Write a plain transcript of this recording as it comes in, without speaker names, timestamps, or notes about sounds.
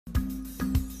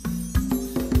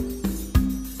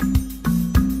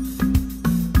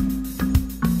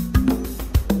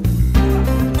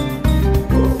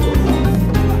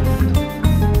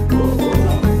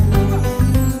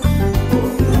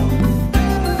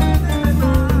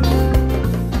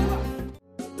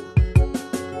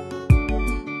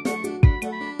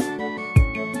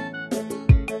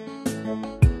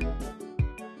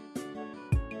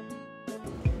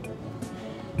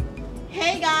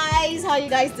you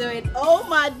guys doing? Oh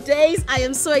my days, I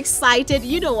am so excited.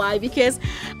 You know why? Because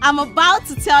I'm about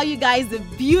to tell you guys the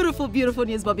beautiful, beautiful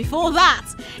news. But before that,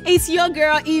 it's your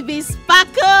girl Ibeh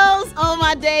Sparkles. Oh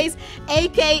my days,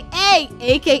 aka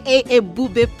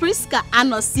Ebube Priska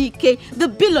Anosike, the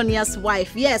billionaire's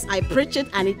wife. Yes, I preached it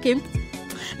and it came.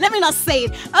 Let me not say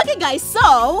it. Okay, guys,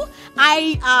 so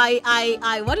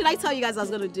what did I tell you guys I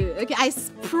was gonna do? Okay, I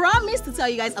promised to tell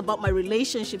you guys about my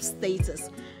relationship status.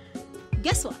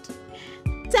 Guess what?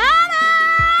 Ta-da!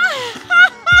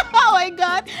 Oh my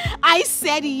God! I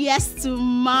said yes to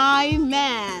my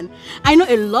man. I know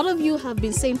a lot of you have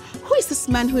been saying, who is this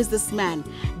man? Who is this man?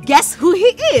 Guess who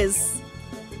he is?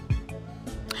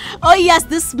 Oh yes,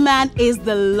 this man is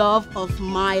the love of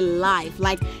my life.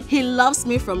 Like, he loves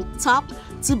me from top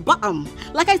to bottom.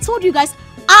 Like I told you guys,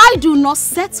 I do not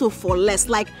settle for less.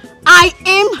 Like, I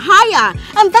aim higher,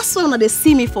 and that's why they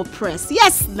see me for press.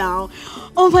 Yes, now,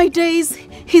 oh my days,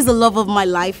 he's the love of my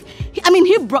life. He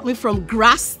brought me from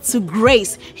grass to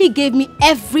grace. He gave me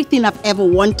everything I've ever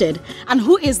wanted. And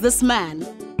who is this man?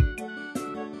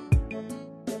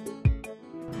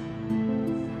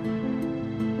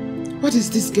 What is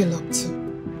this girl up to?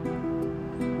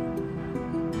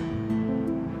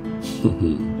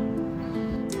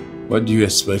 What do you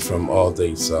expect from all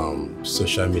these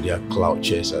social media clout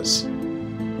chasers?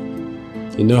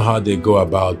 You know how they go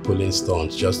about pulling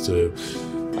stunts just to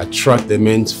attract the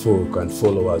men's folk and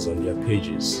followers on their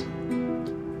pages.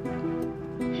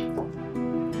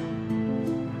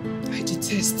 I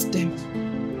detest them.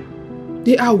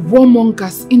 They are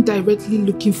warmongers indirectly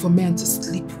looking for men to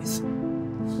sleep with.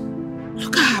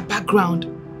 Look at her background.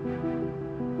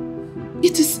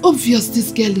 It is obvious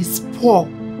this girl is poor.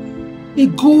 A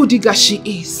gold digger she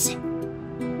is.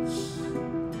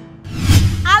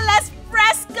 Alex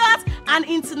Prescott, an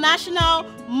international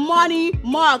money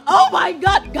mug. Oh my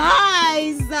God,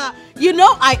 guys! You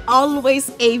know I always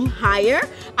aim higher.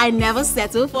 I never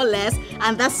settle for less,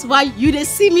 and that's why you didn't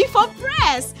see me for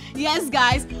press. Yes,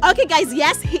 guys. Okay, guys.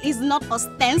 Yes, he is not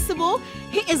ostensible.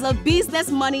 He is a business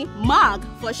money mug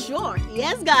for sure.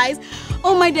 Yes, guys.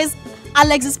 Oh my days.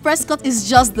 Alexis Prescott is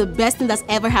just the best thing that's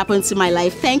ever happened to my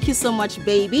life. Thank you so much,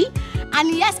 baby.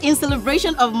 And yes, in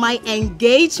celebration of my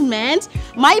engagement,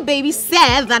 my baby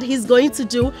said that he's going to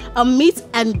do a meet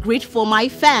and greet for my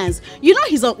fans. You know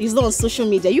he's not on social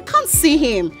media. You can't see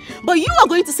him. But you are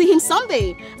going to see him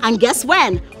someday. And guess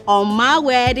when? On my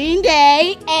wedding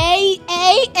day.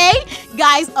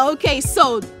 Guys, okay,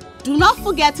 so do not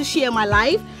forget to share my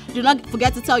life. Do not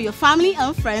forget to tell your family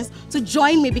and friends to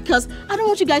join me, because I don't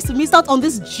want you guys to miss out on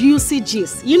this juicy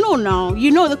gist. You know now, you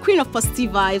know, the queen of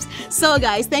positive vibes. So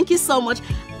guys, thank you so much.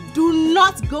 Do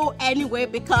not go anywhere,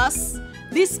 because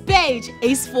this page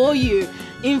is for you.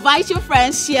 Invite your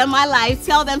friends, share my life,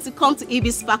 tell them to come to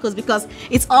Ibeh Sparkles, because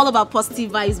it's all about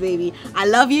positive vibes, baby. I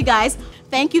love you guys.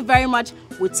 Thank you very much.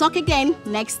 We'll talk again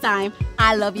next time.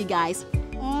 I love you guys.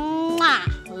 Mwah.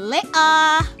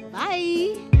 Later.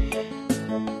 Bye.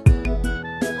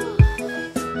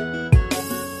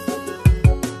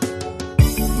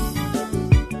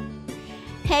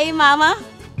 Hey mama,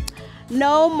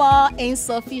 no more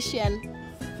insufficient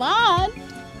fun.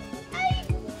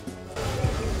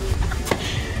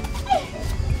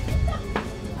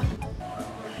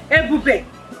 Ebube.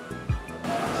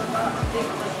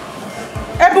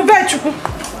 Ebube Chukwu.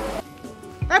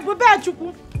 Ebube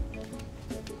Chukwu.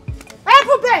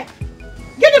 Ebube.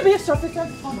 Give me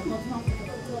insufficient fund.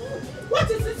 What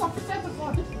is insufficient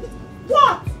fund?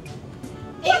 What?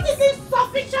 What is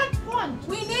insufficient fund?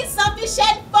 We need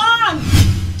sufficient fund.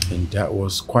 And that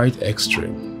was quite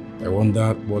extreme. I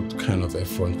wonder what kind of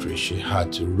effrontery she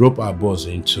had to rope our boss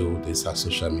into this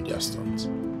social media stunt.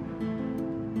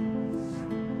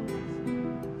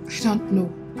 I don't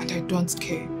know, and I don't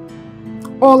care.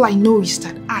 All I know is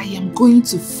that I am going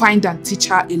to find and teach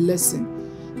her a lesson.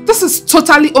 This is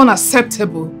totally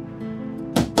unacceptable.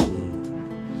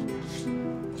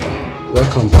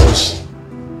 Welcome, boss.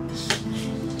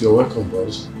 You're welcome,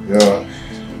 boss. Yeah.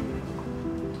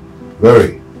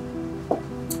 Very.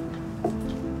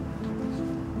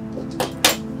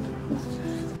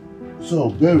 So,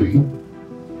 Barry,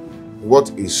 what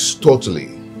is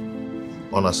totally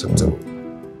unacceptable?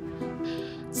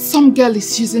 Some girl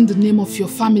is using the name of your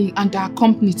family and our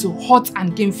company to hurt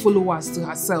and gain followers to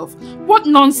herself. What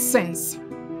nonsense!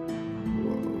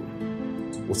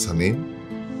 What's her name?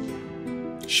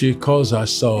 She calls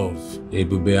herself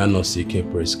Ebube Anosike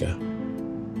Priska.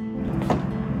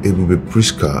 Ebube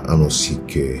Priska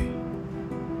Anosike.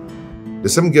 The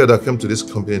same girl that came to this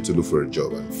company to look for a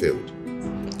job and failed.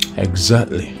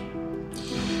 Exactly.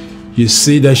 You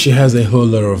see that she has a whole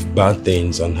lot of bad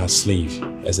things on her sleeve.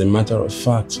 As a matter of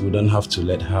fact, we don't have to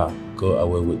let her go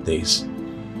away with this.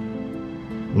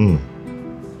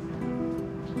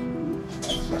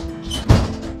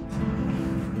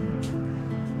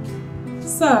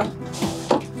 Sir,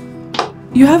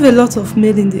 you have a lot of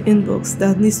mail in the inbox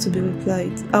that needs to be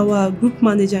replied. Our group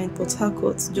manager in Port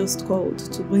Harcourt just called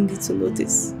to bring it to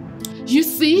notice. You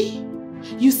see?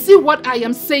 You see what I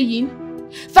am saying?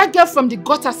 That girl from the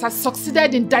gutters has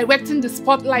succeeded in directing the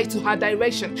spotlight to her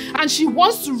direction, and she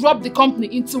wants to rob the company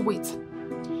into it.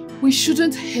 We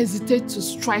shouldn't hesitate to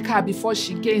strike her before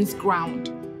she gains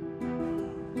ground.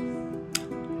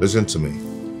 Listen to me.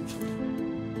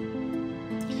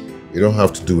 You don't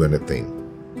have to do anything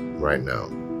right now.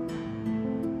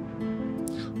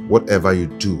 Whatever you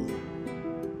do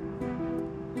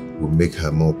will make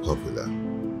her more popular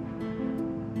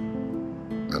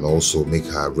and also make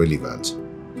her relevant.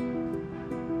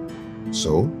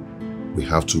 So, we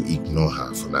have to ignore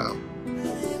her for now.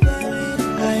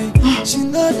 She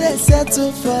know they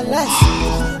settle for less,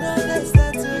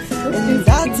 and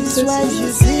that is why you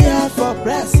see her for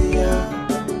press.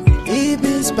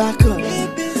 Ibeh's back on,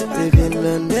 they've been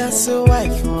learned their so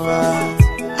wife for her.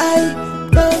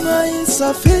 Mama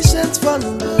insufficient for me.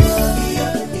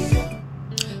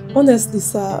 Honestly,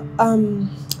 sir,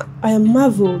 I am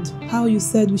marveled how you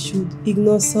said we should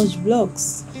ignore such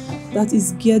vlogs that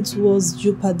is geared towards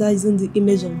jeopardizing the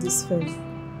image of this film.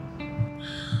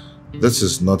 This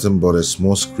is nothing but a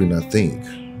small screen, I think.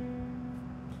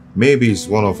 Maybe it's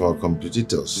one of our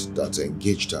competitors that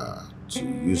engaged her to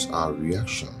use our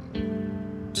reaction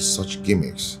to such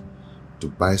gimmicks to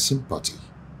buy sympathy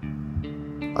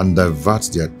and divert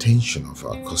the attention of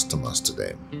our customers to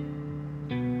them.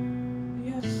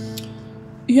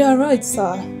 You are right,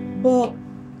 sir, but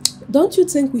don't you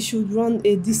think we should run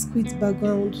a discreet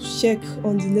background check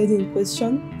on the lady in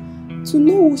question to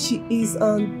know who she is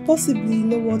and possibly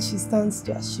know what she stands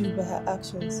to achieve by her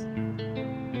actions?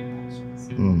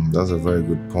 That's a very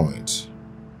good point.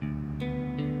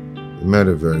 You made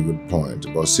a very good point,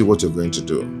 but see what you're going to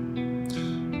do.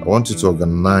 I want you to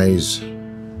organize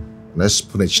an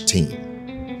espionage team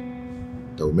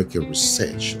that will make a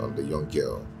research on the young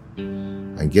girl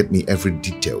and get me every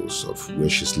details of where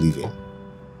she's living.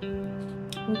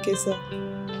 Okay, sir.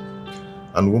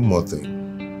 And one more thing.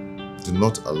 Do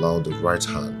not allow the right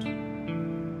hand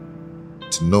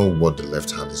to know what the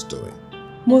left hand is doing.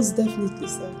 Most definitely,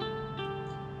 sir.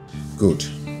 Good.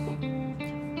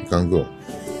 You can go.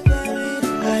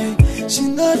 She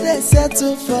know they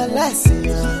settle for less, and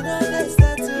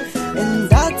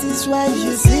that is why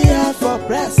you see her for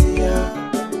press.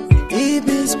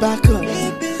 Ibeh's back on,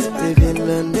 they've been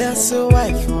learned their so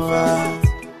wife for her.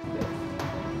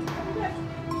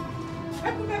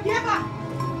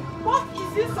 What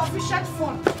is insufficient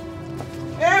fund?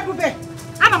 Ibeh,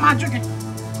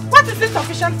 what is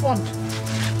insufficient fund?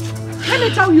 Let me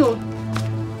tell you,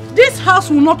 this house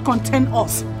will not contain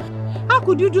us. How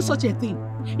could you do such a thing?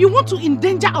 You want to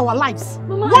endanger our lives.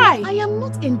 Mama, why? I am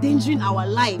not endangering our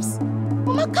lives.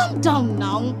 Mama, calm down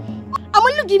now. I'm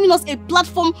only giving us a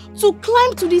platform to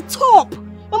climb to the top.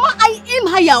 Mama, I aim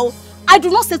higher. I do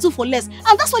not settle for less.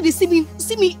 And that's why they see me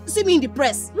in the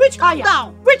press. Reach higher.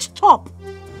 Down. Reach top.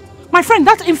 My friend,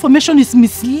 that information is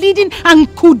misleading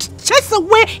and could chase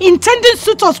away intending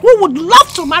suitors who would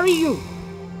love to marry you.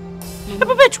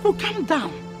 Ibeh, calm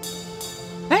down.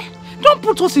 Don't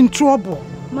put us in trouble.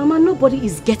 Mama, nobody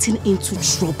is getting into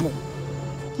trouble.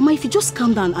 Mama, if you just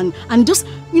calm down and just,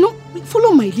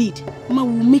 follow my lead, Mama,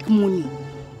 we will make money.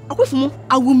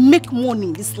 I will make money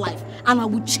in this life and I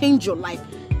will change your life.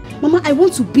 Mama, I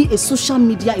want to be a social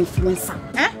media influencer.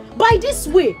 By this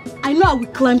way, I know I will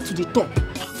climb to the top.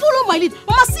 Follow my lead.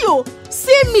 Mama,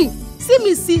 see me,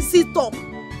 see top.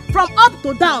 From up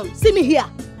to down, see me here.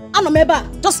 And remember,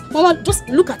 Mama, just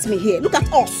look at me here. Look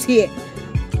at us here.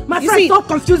 My friend, stop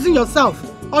confusing yourself.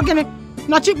 Okay,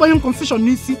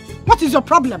 confusion. What is your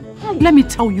problem? Let me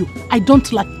tell you, I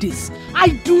don't like this. I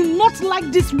do not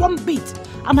like this one bit.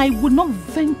 And I will not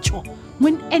venture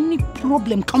when any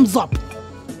problem comes up.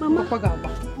 Mama,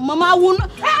 I will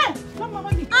not.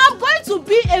 I'm going to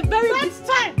be a very big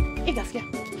time.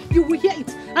 You will hear it.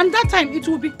 And that time it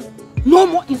will be no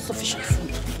more insufficient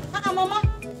food. Mama.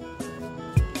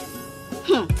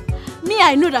 Me,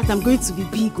 I know that I'm going to be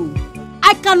big.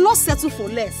 I cannot settle for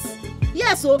less.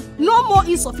 Yes, so no more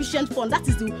insufficient fund. That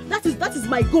is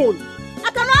my goal.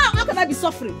 How can I be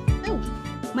suffering? Oh,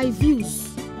 my views.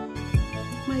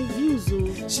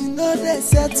 She know they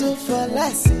settle for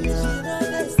less, and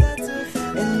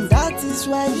that is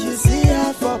why you see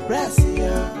her for press.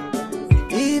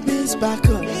 Ibeh's back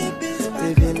on,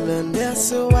 they've been learned their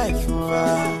so wife for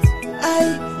her.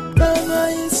 Mama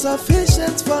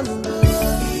insufficient for love.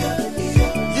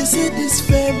 You see this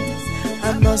fame,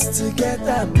 I must to get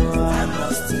that more.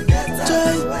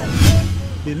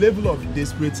 The level of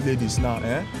desperate ladies now,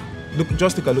 Look,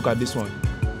 just take a look at this one.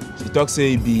 She talks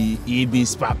say Ibeh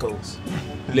sparkles.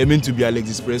 Claiming to be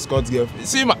Alexis Prescott's girlfriend.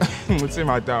 See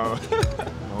my tower.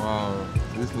 Wow,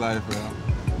 this life,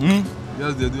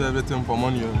 Yes, they do everything for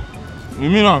money. You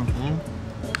mean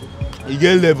You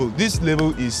get level. This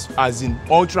level is as in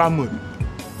ultra mode.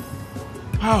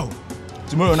 How?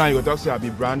 Tomorrow night you talk say I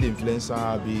be brand influencer,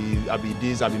 I be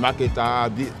this, I be marketer,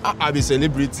 I be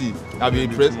celebrity, I be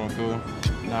press.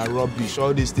 Nah rubbish,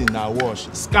 all these things nah wash.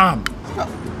 Scam.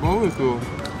 But wait, so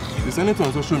there's anything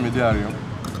on social media,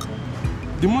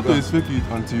 the motto is fake it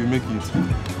until you make it.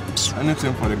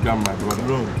 Anything for the gram, my brother.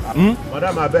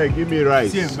 Madam, I beg, give me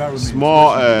rice.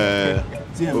 Small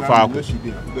They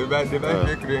buy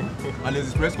fake ring. And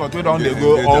there's press control down they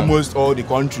go almost all the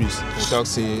countries. They talk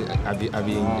say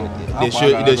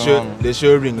they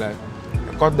show ring like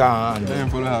cut down and then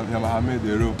follow Mohammed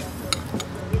the rope.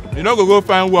 You know go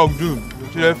find work do.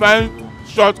 So they find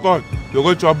shortcut, you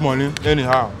go chop money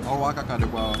anyhow.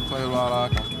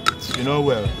 You know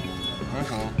well.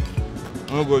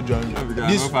 No go join.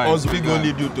 This also go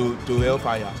lead you to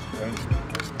hellfire.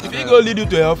 If it go lead you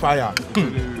to hellfire.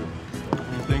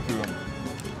 Thank you.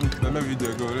 Let me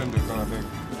video go then they gonna think.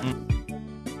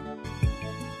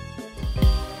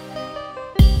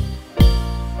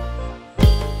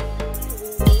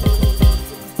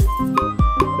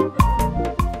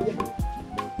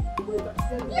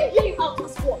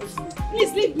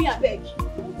 Please leave me, I beg.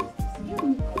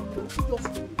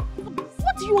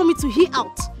 What do you want me to hear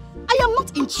out? I am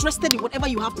not interested in whatever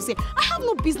you have to say. I have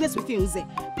no business with you, Nze.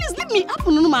 Please leave me up,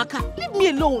 leave me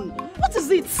alone. What is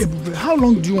it? Ibeh, how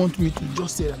long do you want me to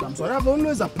just say that I'm sorry? I've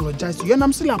always apologized to you and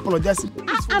I'm still apologizing.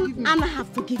 And I have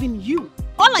forgiven you.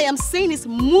 All I am saying is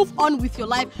move on with your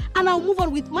life and I'll move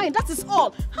on with mine. That is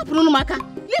all.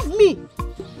 Leave me.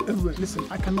 Ibeh, listen,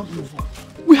 I cannot move on.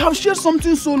 We have shared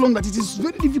something so long that it is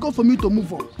very difficult for me to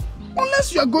move on.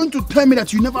 Unless you are going to tell me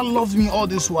that you never loved me all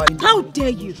this while. How dare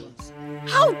you?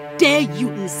 How dare you,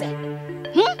 Nze?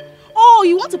 Oh,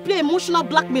 you want to play emotional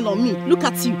blackmail on me? Look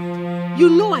at you. You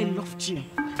know I loved you.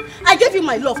 I gave you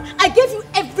my love. I gave you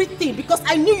everything because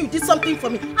I knew you did something for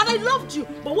me. And I loved you.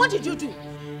 But what did you do?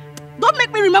 Don't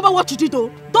make me remember what you did,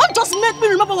 though. Don't just make me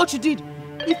remember what you did.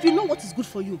 If you know what is good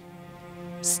for you,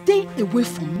 stay away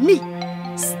from me.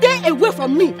 Stay away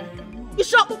from me. You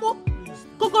sure, Bobo?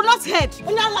 Coconut head.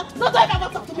 Don't ever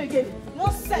talk to me again.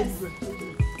 Nonsense.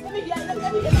 Let me hear.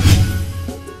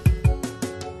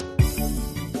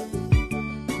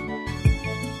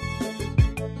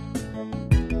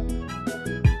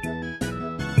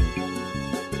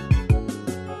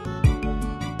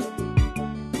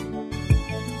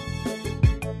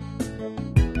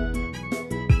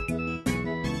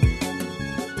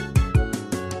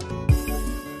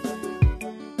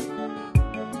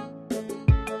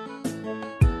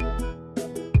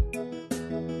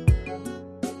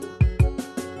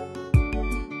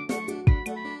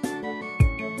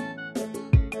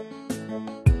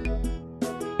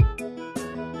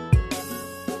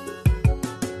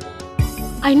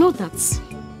 I know that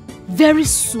very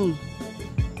soon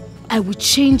I will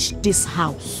change this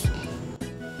house.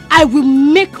 I will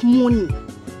make money.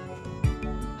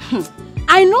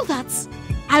 I know that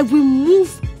I will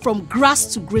move from grass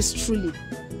to grace truly.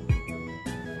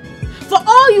 For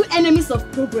all you enemies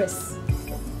of progress,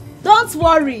 don't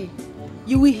worry,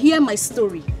 you will hear my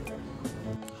story.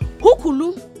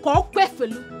 Hukulu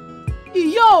kokwefelu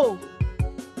iyo.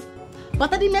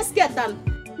 But I didn't get done.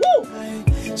 Woo!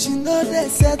 She know they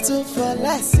settle for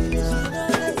less, and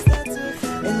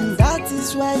that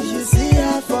is why you see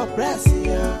her for press,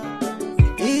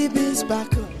 Ibeh's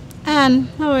back up. Anne,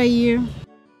 how are you?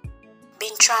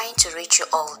 Been trying to reach you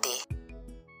all day.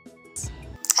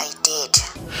 I did.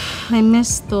 I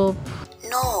messed up.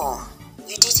 No,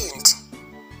 you didn't.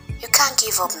 You can't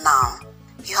give up now.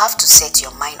 You have to set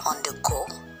your mind on the goal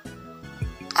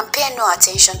and pay no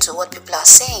attention to what people are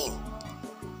saying.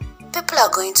 People are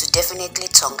going to definitely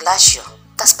tongue lash you.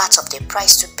 That's part of the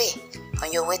price to pay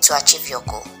on your way to achieve your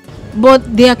goal.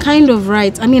 But they are kind of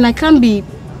right. I mean, I can't be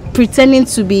pretending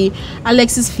to be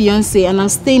Alex's fiance and I'm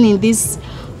staying in this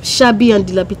shabby and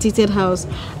dilapidated house.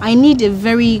 I need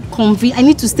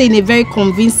to stay in a very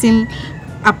convincing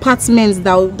apartment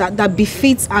that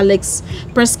befits Alex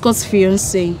Prescott's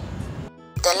fiance.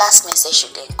 The last message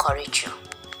should encourage you.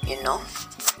 You know,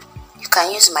 you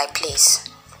can use my place.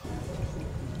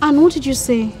 And what did you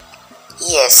say?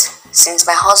 Yes, since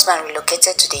my husband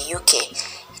relocated to the UK,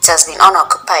 it has been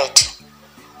unoccupied.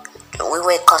 We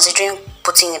were considering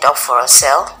putting it up for a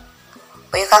sale.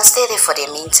 But you can stay there for the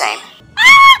meantime.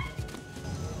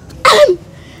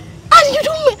 And you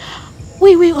don't...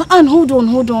 Wait, Anne, hold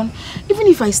on. Even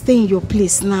if I stay in your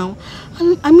place now,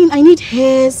 I mean, I need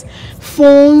hairs,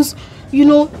 phones, you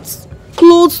know,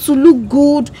 clothes to look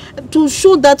good, to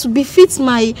show that to befit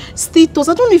my status.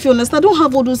 I don't know if you understand. I don't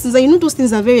have all those things. And you know those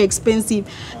things are very expensive.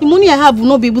 The money I have will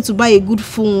not be able to buy a good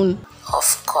phone.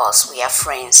 Of course, we are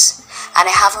friends. And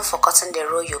I haven't forgotten the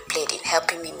role you played in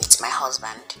helping me meet my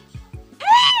husband.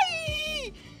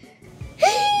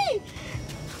 Hey!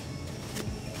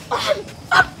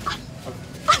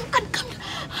 And come here.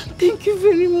 Thank you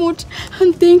very much.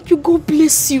 And thank you. God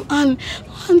bless you, Anne.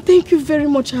 And thank you very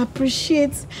much. I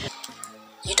appreciate.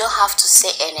 You don't have to say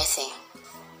anything.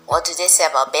 What do they say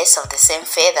about birds of the same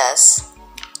feathers?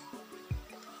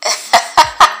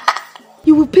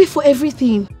 You will pay for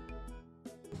everything.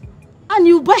 And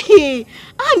you buy it.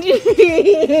 And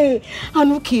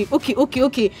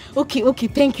okay.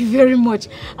 Thank you very much.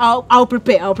 I'll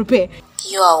prepare.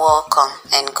 You are welcome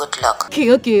and good luck.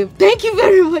 Okay. Thank you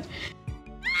very much.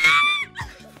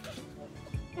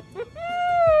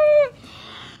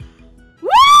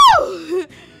 Woo!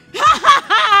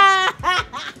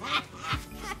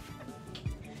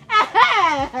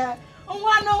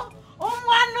 Umwano.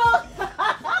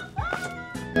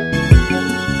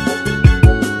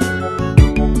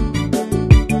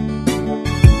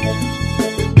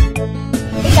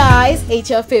 Hey guys, it's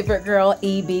your favorite girl,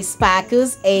 Ibeh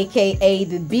Sparkles, aka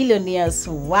the billionaire's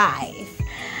wife.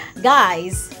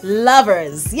 Guys,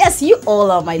 lovers, yes, you all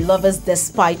are my lovers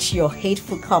despite your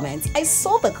hateful comments. I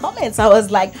saw the comments. I was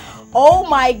like, oh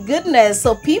my goodness,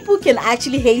 so people can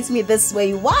actually hate me this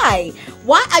way. Why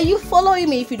are you following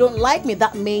me? If you don't like me,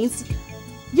 that means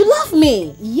you love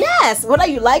me. Yes, whether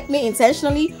you like me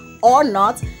intentionally or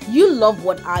not, you love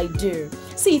what I do.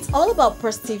 See, it's all about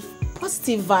positive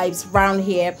vibes around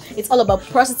here. It's all about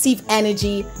positive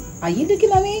energy. Are you looking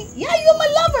at me? Yeah, you're my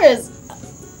lovers.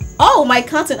 Oh, my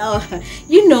content. Oh,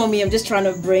 you know me. I'm just trying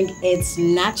to bring it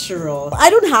natural. I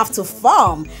don't have to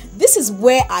farm. This is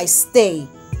where I stay.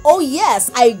 Oh yes,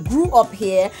 I grew up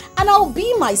here and I'll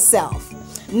be myself.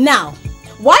 Now,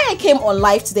 why I came on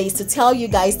live today is to tell you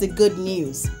guys the good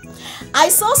news. I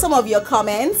saw some of your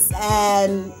comments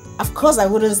and of course I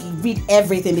wouldn't read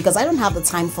everything because I don't have the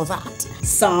time for that.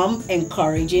 Some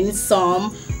encouraging,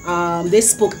 some they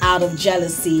spoke out of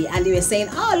jealousy and they were saying,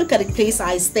 oh, look at the place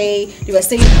I stay. They were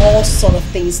saying all sort of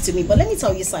things to me. But let me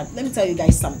tell you something. Let me tell you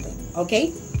guys something,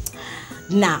 okay?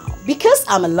 Now, because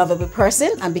I'm a lovable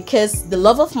person and because the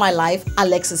love of my life,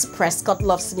 Alexis Prescott,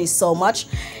 loves me so much,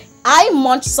 I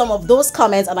munched some of those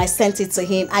comments and I sent it to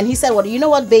him. And he said, well, you know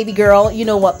what, baby girl? You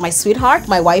know what, my sweetheart,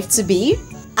 my wife-to-be?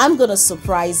 I'm gonna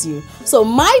surprise you. So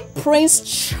my Prince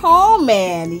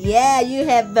Charming, yeah, you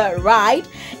had that right,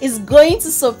 is going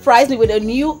to surprise me with a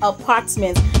new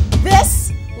apartment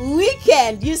this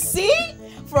weekend. You see?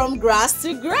 From grass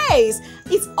to grace.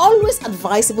 It's always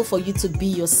advisable for you to be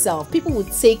yourself. People will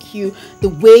take you the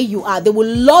way you are. They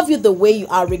will love you the way you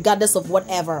are, regardless of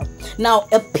whatever. Now,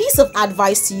 a piece of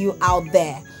advice to you out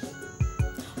there.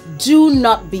 Do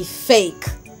not be fake.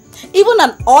 Even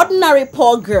an ordinary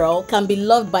poor girl can be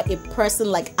loved by a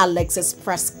person like Alexis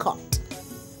Prescott.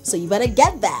 So you better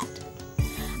get that.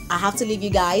 I have to leave you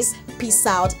guys. Peace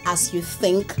out as you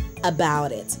think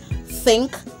about it.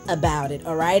 Think about it,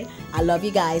 all right? I love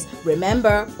you guys.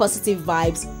 Remember, positive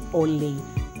vibes only.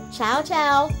 Ciao,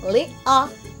 ciao. Later.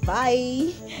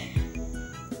 Bye.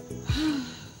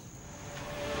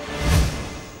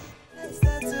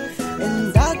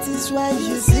 And that is why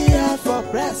you see her for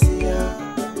press, yeah.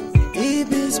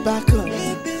 Ibeh's back on.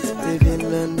 They've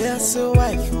been learned their so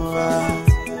I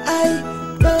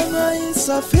mama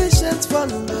insufficient for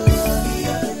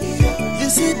love. You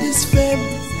see this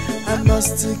fame, I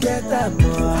must to get that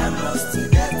more.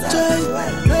 Joy,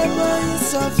 mama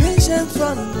insufficient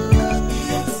for love.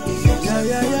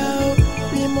 Yeah.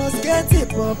 We must get it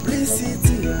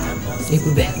publicity.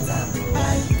 Ibeh.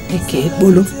 Eke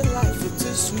bolo.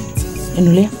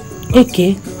 Enule.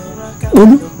 Eke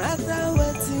bolo.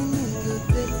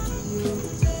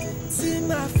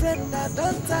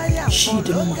 She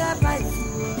don't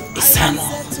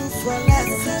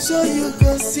so you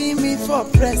go see me for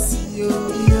press, yo.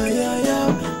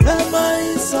 Mama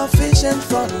insufficient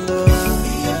for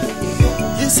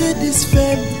love. You see this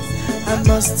fame, I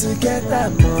must to get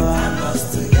that more.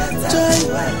 Joy,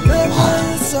 mama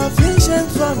insufficient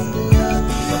for love.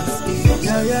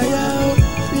 Yeah.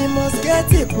 We must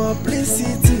get it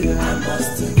publicity. I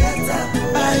must to get that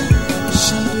more.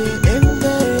 She ain't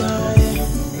very high.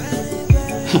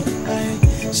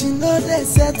 She know they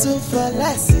settle for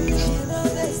less.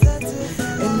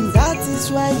 That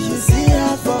is why you see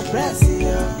her for press,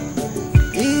 yeah.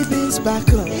 Ibeh's back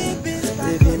on,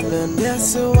 living on their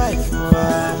so wife.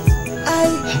 I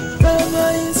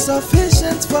am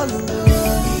insufficient for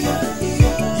love.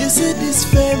 You see this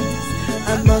fame,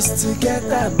 I must to get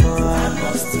that more.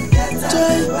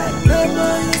 Joy, no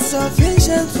more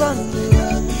insufficient for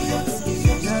love.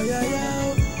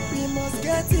 We must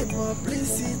get it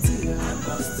publicity. I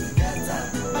must to get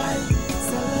that.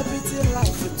 Celebrity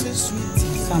life for too sweet.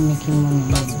 I'm making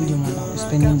money, but we don't want to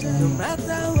spending the money.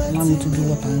 Allow me to do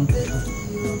what I want to do.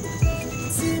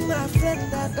 See my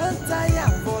friend, I don't tire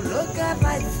for local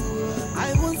life.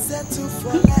 I won't settle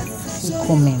for less. So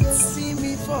comments. See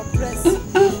me for press.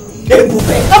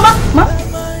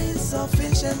 Mama!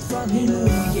 Insufficient for me.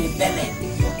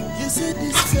 You see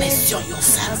this face on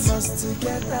yourself.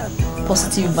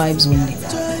 Positive vibes only.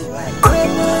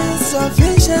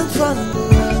 Insufficient for me.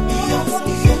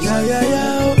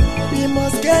 Yeah. We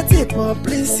must get it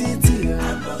publicity.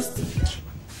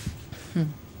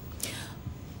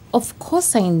 Of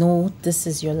course I know this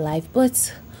is your life,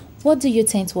 but what do you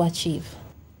tend to achieve?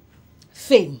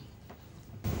 Fame,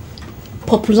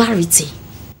 popularity,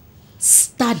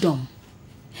 stardom.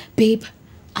 Babe,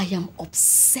 I am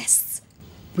obsessed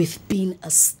with being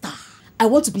a star. I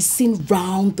want to be seen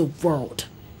round the world,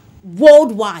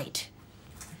 worldwide.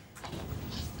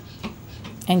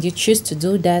 And you choose to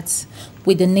do that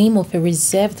with the name of a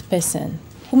reserved person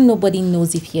whom nobody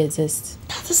knows if he exists.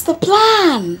 That is the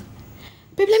plan.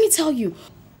 Babe, let me tell you,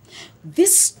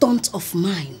 this stunt of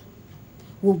mine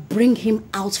will bring him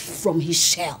out from his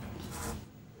shell.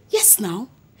 Yes, now,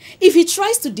 if he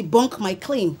tries to debunk my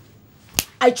claim,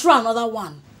 I try another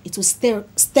one. It will stir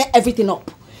everything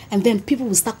up. And then people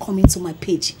will start coming to my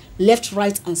page, left,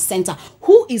 right, and center.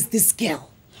 Who is this girl?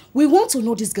 We want to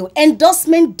know this girl.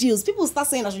 Endorsement deals. People start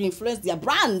saying I should influence their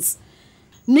brands.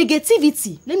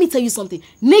 Negativity. Let me tell you something.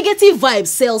 Negative vibes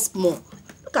sells more.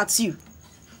 Look at you.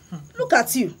 Look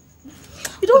at you.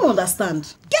 You don't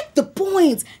understand. Get the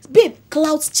point. Babe,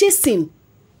 clout chasing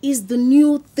is the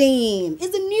new thing. It's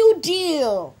the new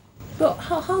deal. But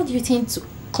how do you tend to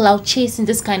clout chase in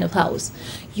this kind of house?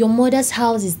 Your mother's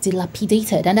house is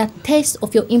dilapidated and a test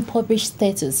of your impoverished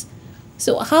status.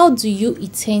 So how do you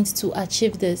intend to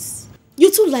achieve this?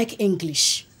 You two like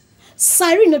English.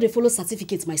 Cyrene know they follow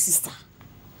certificates, my sister.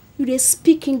 You they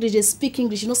speak English,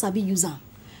 you know sabi use them.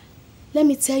 Let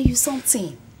me tell you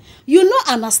something. You know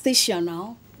Anastasia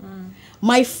now?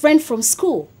 My friend from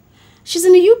school. She's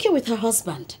in the UK with her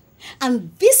husband.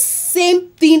 And this same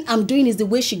thing I'm doing is the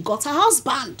way she got her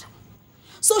husband.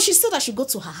 So she said I should go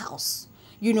to her house,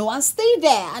 you know, and stay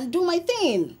there and do my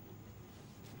thing.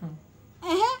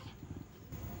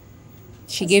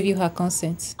 She gave you her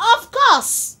consent? Of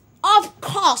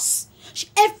course.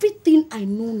 Everything I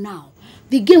know now.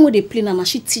 The game where they play now,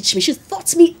 she teach me. She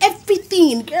taught me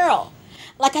everything, girl.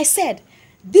 Like I said,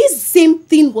 this same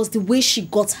thing was the way she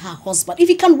got her husband. If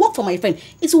it can work for my friend,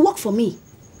 it will work for me.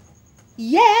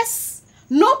 Yes.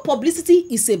 No publicity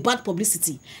is a bad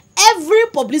publicity. Every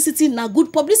publicity na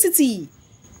good publicity.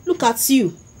 Look at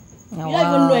you. You don't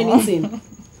even know anything.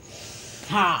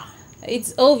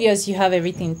 It's obvious you have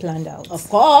everything planned out. Of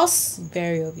course.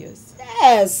 Very obvious.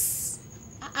 Yes.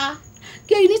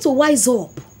 Girl, you need to wise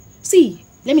up. See,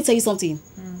 let me tell you something.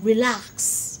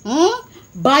 Relax.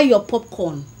 Buy your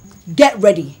popcorn. Get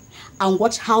ready. And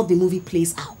watch how the movie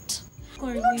plays out.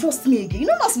 You don't trust me again. You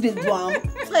don't must be the one.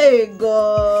 Hey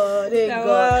God.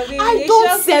 I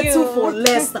don't settle for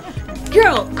less.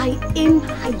 Girl, I aim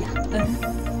higher.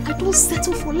 I don't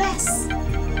settle for less.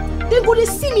 They go to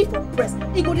see me for press.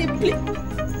 They go to play.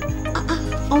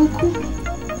 Uncle.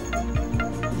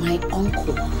 My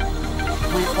uncle.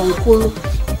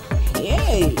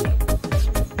 Hey.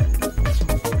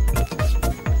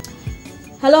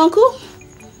 Hello, Uncle.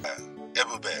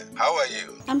 Ibeh, how are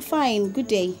you? I'm fine. Good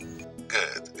day.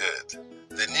 Good.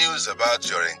 The news about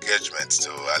your engagement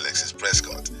to Alexis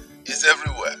Prescott is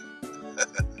everywhere.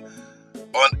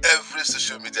 On every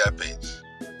social media page.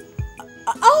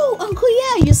 Oh, Uncle,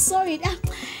 yeah, you saw it.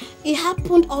 It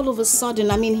happened all of a sudden.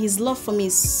 I mean, his love for me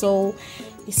is so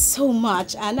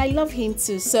much, and I love him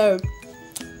too. So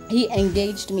he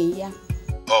engaged me, yeah.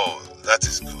 Oh, that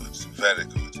is good. Very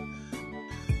good.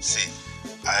 See,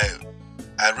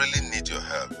 I really need your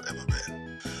help, Ibeh.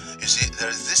 You see, there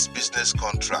is this business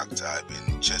contract I've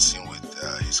been chasing with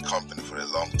his company for a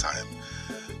long time,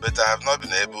 but I have not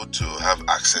been able to have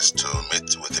access to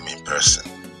meet with him in person.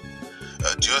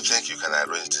 Do you think you can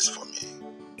arrange this for me?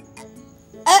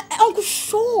 Uncle,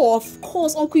 sure, of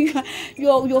course. Uncle,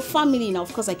 your family now.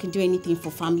 Of course, I can do anything for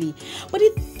family. But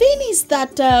the thing is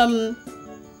that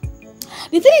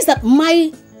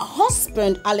my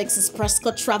husband, Alexis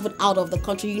Prescott, traveled out of the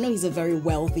country. You know he's a very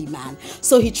wealthy man.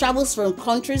 So he travels from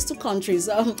countries to countries.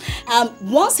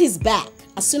 Once he's back,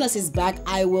 as soon as he's back,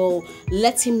 I will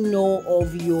let him know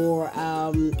of your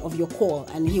call,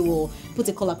 and he will put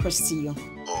a call across to you.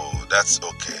 Oh, that's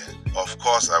okay. Of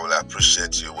course, I will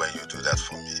appreciate you when you do that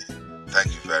for me. Thank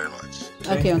you very much.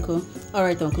 Okay, Uncle. All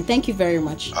right, Uncle. Thank you very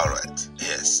much. All right.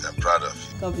 Yes, I'm proud of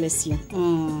you. God bless you.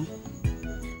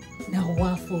 Now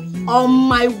what for you? On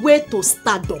my way to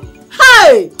stardom.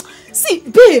 Hey! See,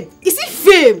 babe, is it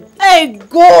fame? Hey,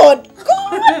 God!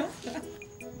 God!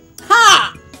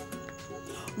 Ha!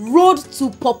 Road to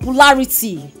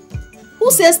popularity.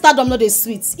 Who says stardom not a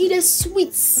sweet? It is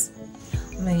sweet.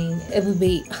 Man,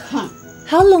 Ibeh,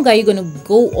 how long are you gonna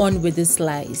go on with these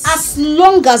lies? As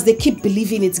long as they keep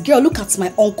believing it. Girl, look at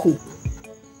my uncle.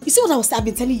 You see what I've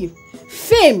been telling you?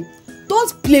 Fame.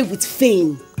 Don't play with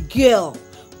fame, girl.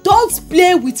 Don't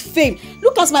play with fame.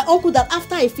 Look at my uncle that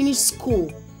after I finished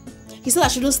school, he said I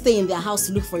shouldn't stay in their house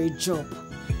to look for a job.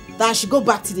 That I should go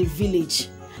back to the village.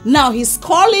 Now he's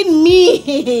calling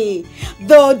me.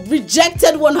 The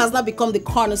rejected one has now become the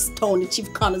cornerstone, the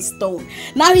chief cornerstone.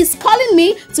 Now he's calling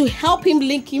me to help him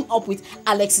link him up with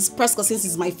Alexis Prescott, since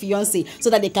he's my fiance, so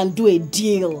that they can do a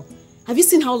deal. Have you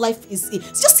seen how life is?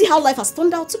 Just see how life has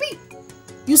turned out to be.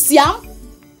 You see how?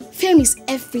 Fame is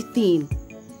everything.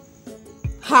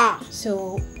 Ha!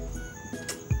 So,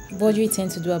 what do you intend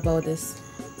to do about this?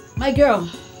 My girl,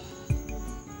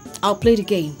 I'll play the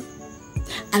game.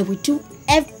 I will do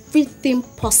everything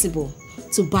possible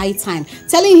to buy time.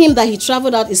 Telling him that he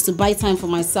traveled out is to buy time for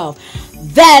myself.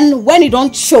 Then, when he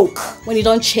don't choke,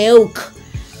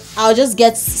 I'll just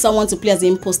get someone to play as the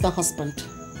imposter husband.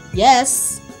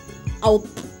 Yes, I'll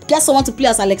get someone to play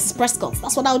as Alexis Prescott.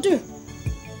 That's what I'll do.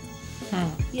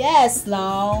 Yes,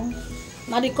 now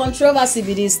the controversy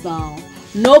be this now.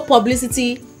 No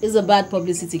publicity is a bad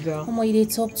publicity, girl. Come on, you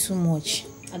talk too much.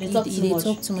 And they talk too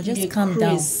much. Just calm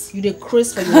down. You dey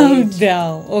craze for your calm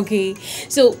down, okay?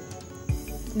 So,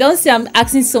 don't say I'm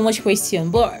asking so much question,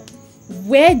 but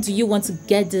where do you want to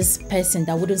get this person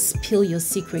that wouldn't spill your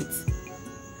secrets?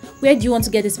 Where do you want to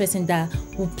get this person that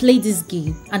will play this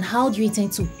game? And how do you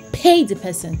intend to pay the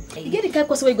person? You get the kind of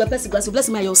question where you go person glass, you bless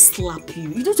me and you'll slap you.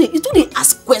 You don't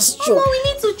ask questions. Oh, we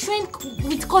need to train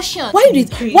with caution. Why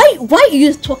are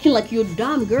you talking like you're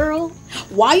dumb, girl?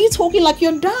 Why are you talking like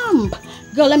you're dumb?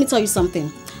 Girl, let me tell you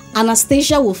something.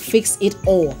 Anastasia will fix it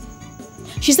all.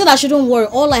 She said I shouldn't worry.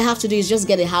 All I have to do is just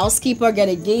get a housekeeper, get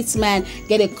a gatesman,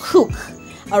 get a cook.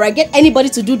 Alright, get anybody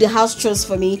to do the house chores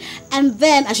for me, and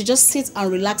then I should just sit and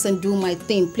relax and do my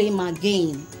thing, play my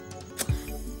game.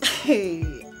 Hey,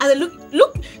 and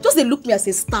just look me as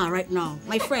a star right now,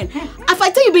 my friend. If I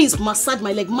tell you, please massage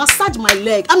my leg.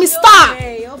 I'm a star.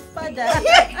 Hey, your father.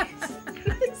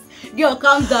 Girl,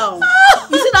 calm down.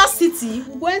 You see that city?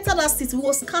 We go enter that city, we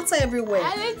will scatter everywhere.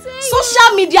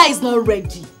 Social media is not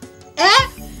ready.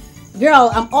 Girl,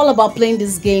 I'm all about playing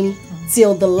this game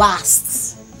till the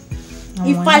last.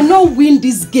 If I no win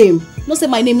this game, no say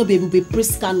my name no be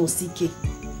Priska no CK.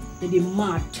 They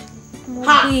mad.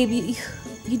 Baby,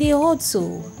 you dey hot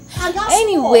so.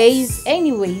 Anyways,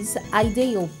 I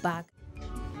dey your back.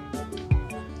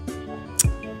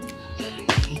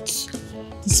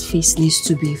 This face needs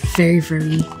to be very,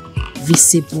 very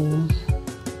visible.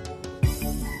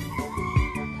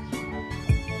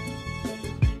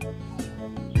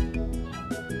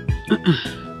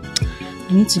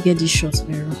 I need to get these shots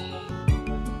very well.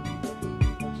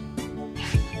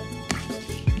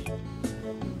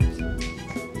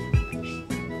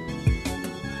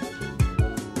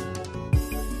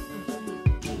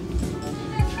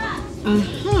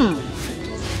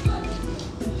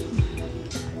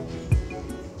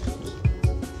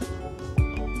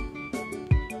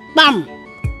 Bam!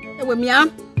 Hey, with me, huh?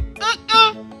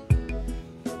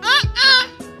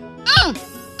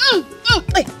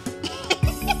 Hey.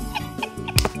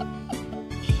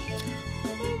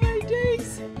 Oh my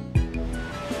days!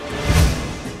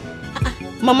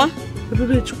 Mama,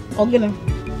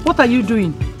 what are you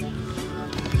doing?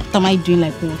 What am I doing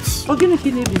like what?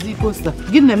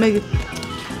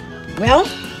 Well,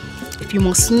 if you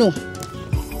must know,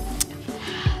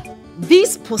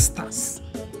 these posters,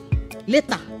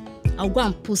 later I'll go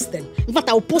and post them. In fact,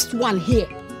 I'll post one here.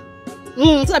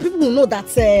 So that people will know that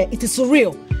it is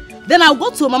real. Then I'll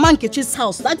go to Mama Nkechi's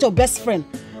house, that's your best friend.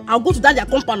 I'll go to their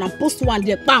compound and post one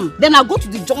there, bam. Then I'll go to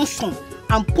the junction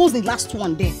and post the last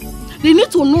one there. They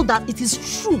need to know that it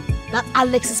is true that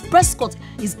Alexis Prescott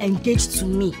is engaged to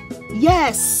me.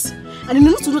 Yes. And they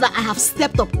need to know that I have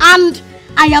stepped up and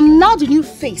I am now the new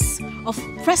face of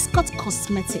Prescott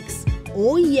Cosmetics.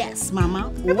 Oh yes,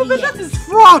 Mama. Oh But yes. that is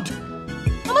fraud.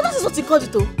 Mama, that is what you call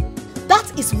it, though.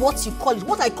 That is what you call it.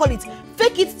 What I call it,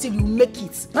 fake it till you make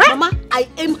it. Huh? Mama, I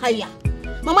aim higher.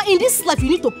 Mama, in this life, you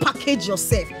need to package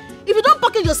yourself. If you don't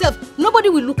package yourself, nobody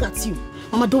will look at you.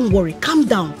 Mama, don't worry. Calm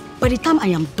down. By the time I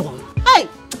am done, hey,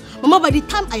 Mama, by the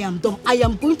time I am done, I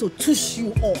am going to tush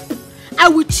you up. I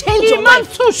will change your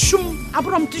life.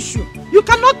 You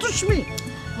cannot touch me.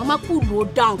 Mama, cool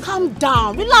down. Calm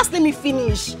down. Relax, let me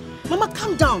finish. Mama,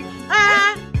 calm down.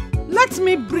 Let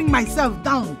me bring myself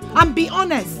down and be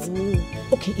honest.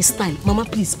 Oh, okay, it's time. Mama,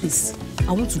 please, please.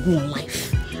 I want to go on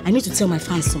live. I need to tell my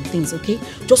fans some things, okay?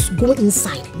 Just go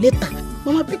inside later.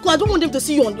 Mama, because I don't want them to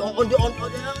see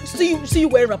you see you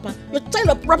wearing wrapper. You're tying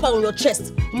a wrapper on your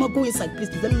chest. Mama, go inside, please.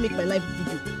 Let me make my live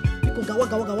video. Because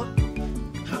gawa.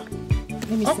 Let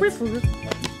me see. For you.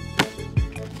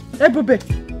 Hey, Bube.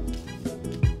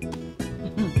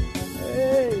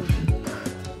 Hey.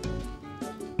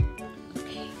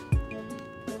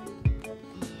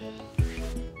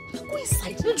 Go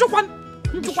inside.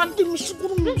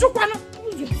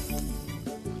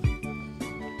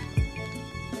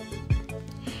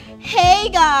 Hey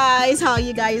guys, how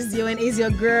you guys doing? It's your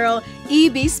girl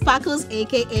Ibeh Sparkles,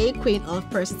 aka Queen of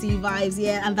Positive Vibes,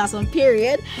 yeah, and that's on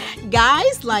period.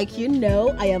 Guys, like you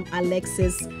know, I am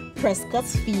Alexis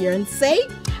Prescott's fiance.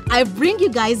 I bring you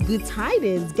guys good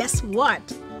tidings. Guess what?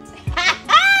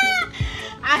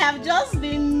 I have just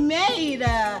been made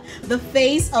the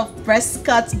face of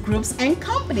Prescott Groups and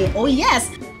Company. Oh yes,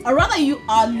 or rather you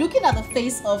are looking at the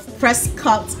face of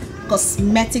Prescott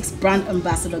Cosmetics brand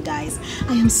ambassador, guys.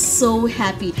 I am so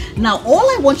happy. Now all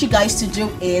I want you guys to do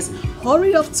is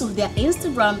hurry up to their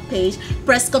Instagram page,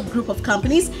 Prescott Group of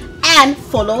Companies, and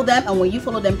follow them. And when you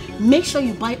follow them, make sure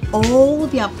you buy all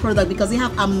their products because they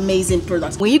have amazing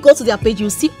products. When you go to their page, you'll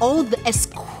see all the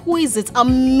exquisite,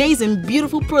 amazing,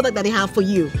 beautiful product that they have for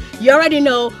you. You already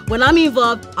know when I'm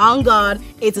involved, on God,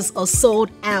 it is a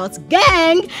sold out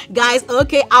gang. Guys,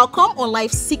 okay, I'll come on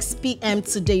live 6 p.m.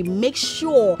 today. Make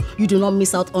sure you do not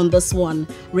miss out on this one.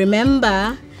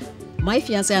 Remember, my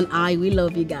fiance and I, we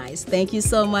love you guys. Thank you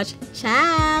so much.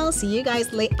 Ciao. See you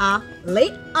guys later.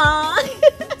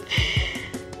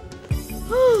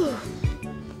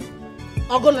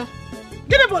 Ogona.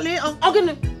 Get about later.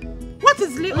 Ogona. What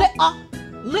is later?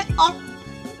 Later.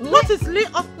 What is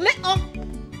later? Later.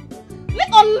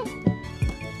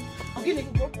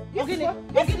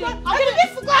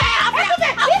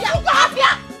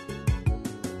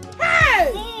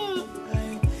 Hey!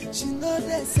 She know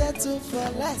they settle for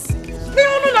less.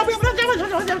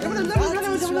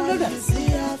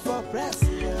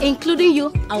 Including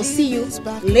you, I'll see you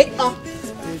later.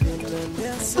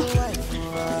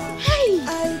 Hey!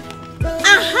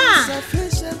 Aha!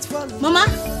 Mama,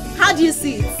 how do you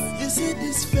see it? You see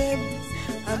this fame?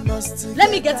 Let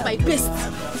me get my paste.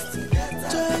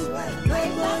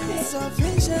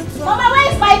 Mama, where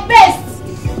is my paste?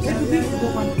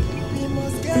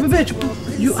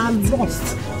 You are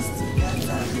lost.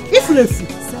 If listen.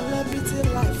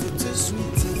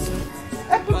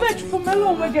 What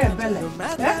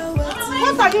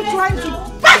are you trying to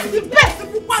best the best?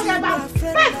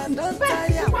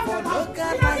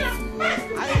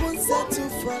 I won't settle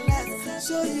for less,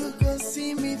 so you can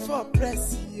see me for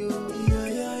press. Yo.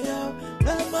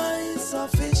 Mama is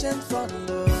sufficient for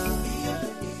love.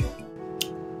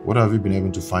 What have you been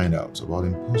able to find out about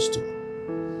impostor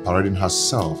parading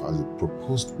herself as the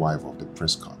proposed wife of the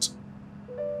Prescott?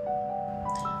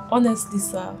 Honestly,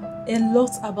 sir, a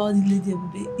lot about the Lady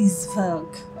Ibeh is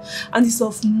vague and is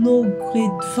of no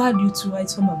great value to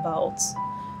write home about.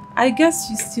 I guess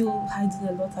she's still hiding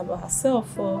a lot about herself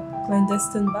for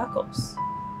clandestine backups.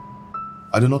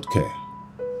 I do not care.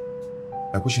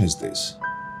 My question is this: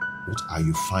 what are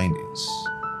your findings?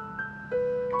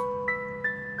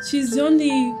 She's the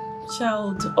only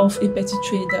child of a petty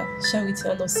trader, Charity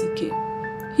Anosike.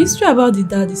 History about the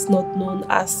dad is not known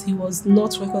as he was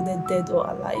not recorded dead or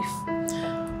alive.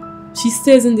 She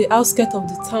stays in the outskirts of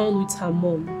the town with her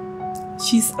mom.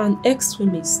 She's an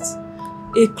extremist,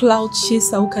 a cloud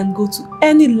chaser who can go to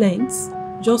any length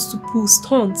just to pull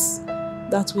stunts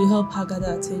that will help her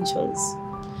gather attentions.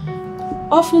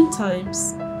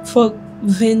 Oftentimes for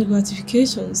vain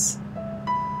gratifications.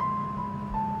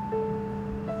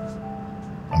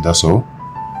 And that's all?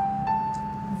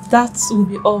 That will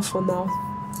be all for now.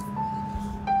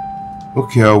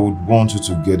 Okay, I would want you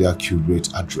to get the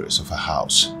accurate address of her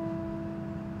house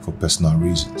for personal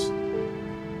reasons.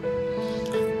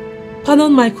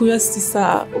 Pardon my curiosity,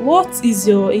 sir. What is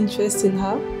your interest in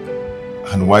her?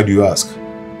 And why do you ask?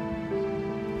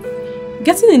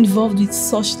 Getting involved with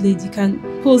such lady can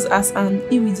pose as an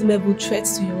irredeemable threat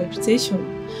to your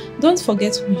reputation. Don't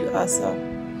forget who you are, sir.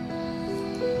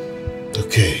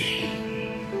 Okay.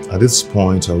 At this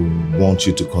point, I want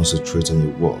you to concentrate on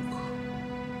your work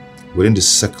within the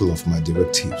circle of my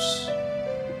directives.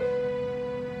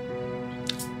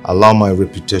 Allow my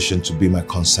reputation to be my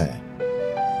concern.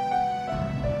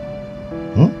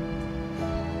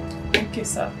 Okay,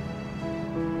 sir.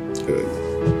 Good.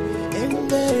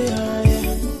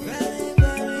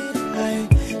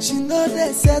 She know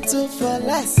they settle for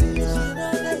less, and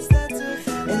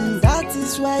that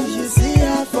is why you see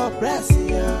her for press.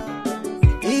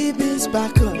 Ibeh's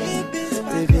back up,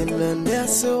 living on their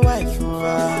so wife.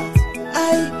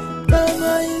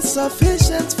 Mama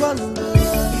insufficient for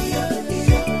love.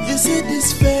 You see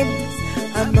this fame,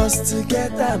 I must to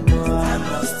get that more.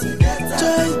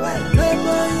 Joy,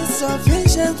 mama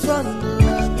insufficient for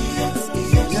love.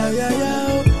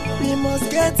 We must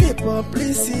get the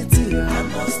publicity. I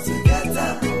must get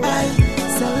that.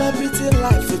 Celebrity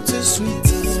life is too sweet.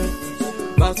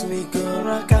 But we go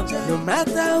rock up no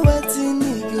matter what you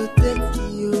need, go take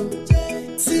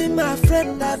you. See my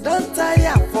friend, I don't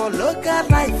tire for local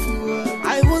life.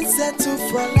 I won't settle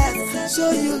for less,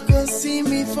 so you go see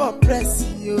me for press.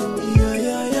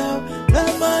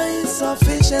 Mama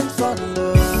insufficient for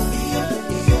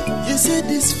love. You see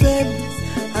this fame,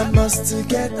 I must to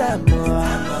get that more.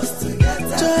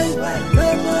 Joy,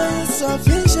 mama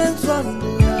insufficient for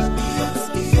love.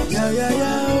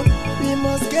 We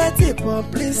must get the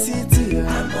publicity. I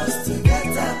must to get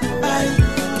that more.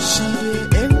 She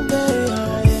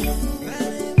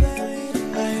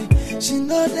she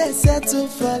know they settle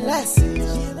for less, and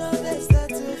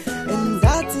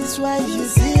that is why you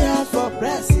see her for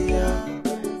press.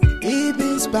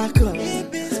 Ibeh's back up,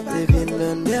 living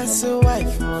on their so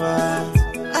wife.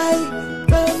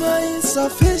 Mama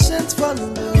insufficient for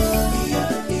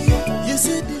love. You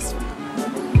see this.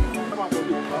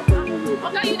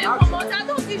 Okay, you didn't come out. I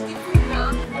don't give the food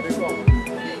now.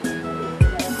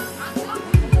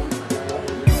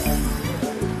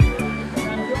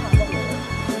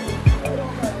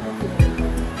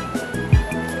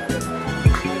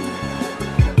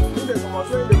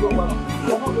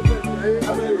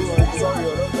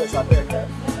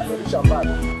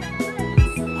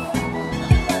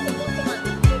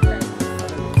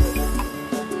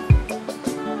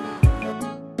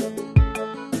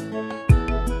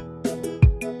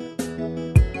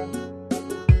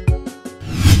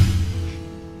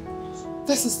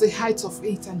 This is the height of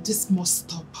it, and this must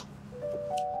stop.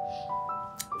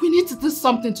 We need to do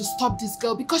something to stop this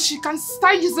girl because she can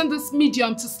start using this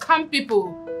medium to scam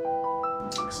people.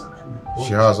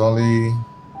 She has only,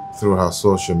 through her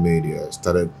social media,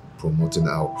 started promoting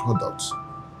our products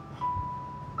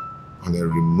on a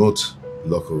remote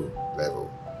local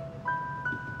level.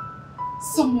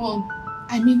 Someone,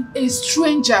 I mean a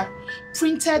stranger,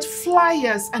 printed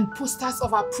flyers and posters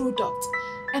of our product,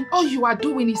 and all you are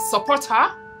doing is support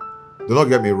her? Do not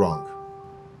get me wrong.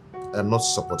 I'm not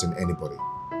supporting anybody.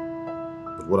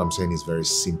 But what I'm saying is very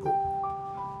simple.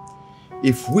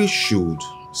 If we should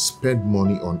spend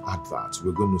money on adverts,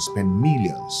 we're going to spend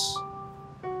millions.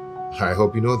 I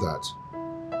hope you know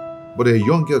that. But a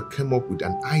young girl came up with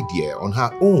an idea on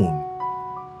her own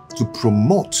to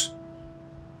promote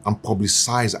and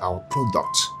publicize our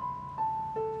product.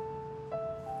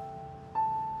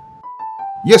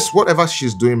 Yes, whatever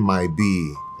she's doing might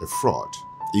be a fraud,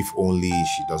 if only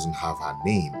she doesn't have her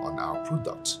name on our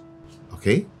product.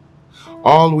 Okay?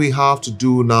 All we have to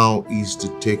do now is to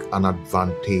take an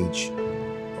advantage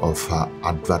of her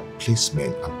advert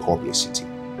placement and publicity.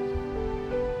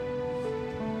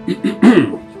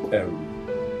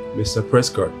 Mr.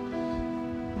 Prescott,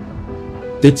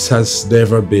 this has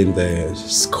never been the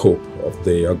scope of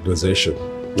the organization.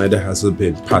 Neither has it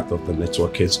been part of the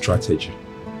networking strategy.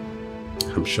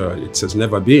 I'm sure it has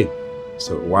never been.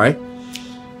 So why?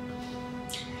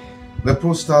 The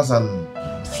posters and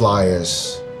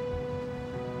flyers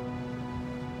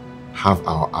have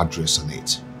our address on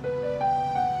it.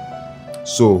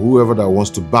 So whoever that wants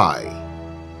to buy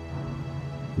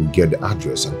will get the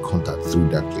address and contact through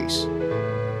that place.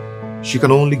 She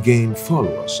can only gain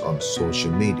followers on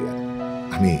social media.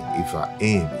 I mean, if her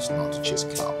aim is not to chase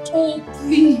clout. Oh,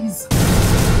 please.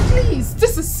 Please,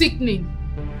 this is sickening.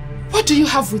 What do you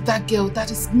have with that girl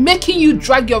that is making you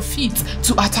drag your feet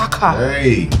to attack her?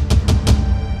 Hey!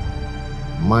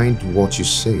 Mind what you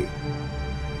say.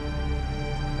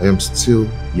 I am still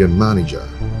your manager,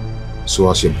 so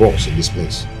as your boss in this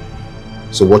place.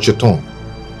 So watch your tongue.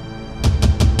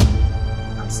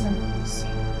 I'm sorry, please.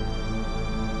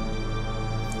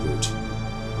 Good.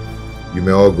 You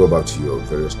may all go back to your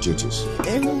various duties.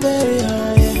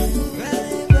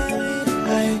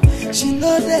 She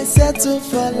know they settle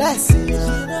for less, and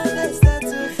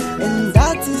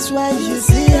that is why you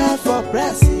see her for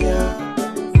press.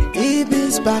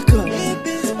 Ibeh's back on,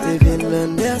 they've been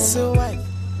learned their so wife.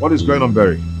 What is going on,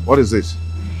 Barry? What is this?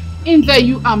 In there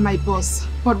you are my boss,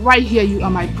 but right here you are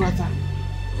my brother.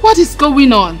 What is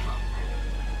going on?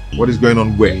 What is going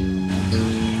on where?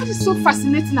 What is so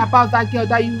fascinating about that girl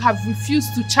that you have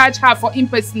refused to charge her for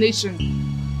impersonation?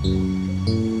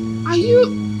 Are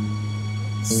you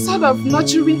sort of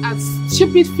nurturing a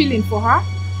stupid feeling for her?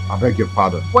 I beg your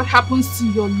pardon. What happens to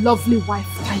your lovely wife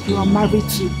that you are married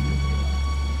to?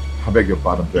 I beg your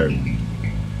pardon, Barry.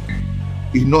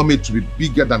 You know me to be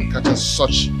bigger than catching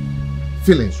such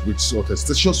feelings with so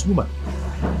testacious woman.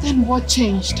 Then what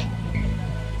changed?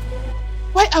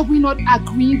 Why are we not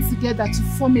agreeing together to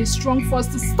form a strong force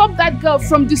to stop that girl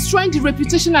from destroying the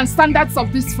reputation and standards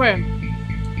of this firm?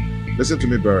 Listen to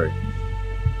me, Barry.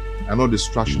 I know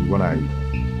distraction when I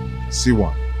see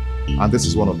one, and this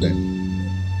is one of them.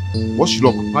 What should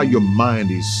occupy your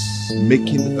mind is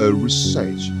making a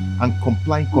research and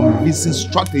complying convincing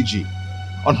strategy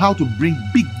on how to bring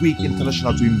Big Wig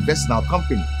International to invest in our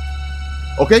company.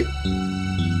 Okay?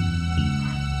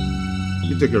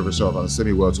 You take care of yourself and send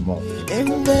me well tomorrow.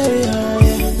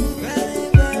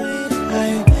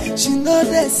 She know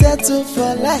they settle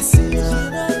for less, and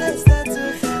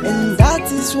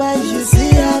that is why you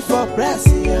see her for press.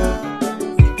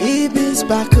 Ibeh's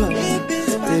back on,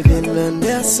 they've been learned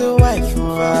their so wife.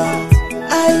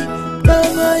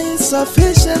 Mama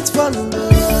insufficient for love.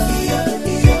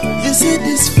 You see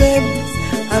this fame,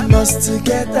 I must to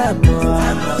get that more.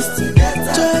 I must to get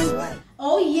that more.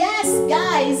 Oh yes,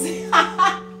 guys.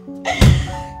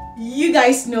 You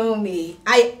guys know me.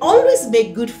 I always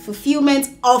make good fulfillment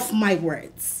of my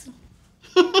words.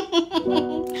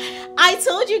 I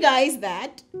told you guys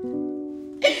that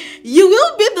you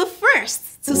will be the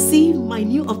first to see my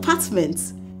new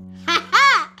apartment.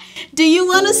 Do you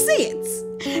want to see it?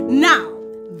 Now,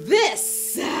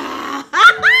 this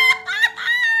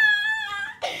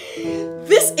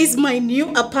this is my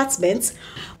new apartment,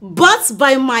 bought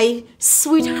by my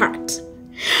sweetheart,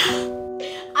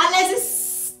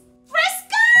 Alexis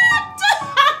Prescott.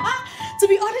 To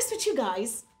be honest with you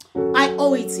guys, I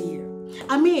owe it to you.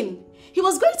 I mean, he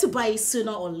was going to buy it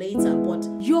sooner or later, but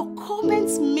your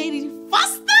comments made it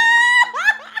faster.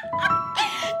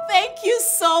 Thank you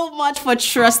so much for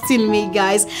trusting me,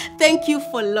 guys. Thank you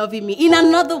for loving me. In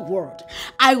another word,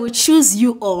 I will choose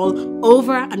you all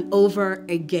over and over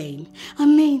again. I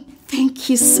mean, thank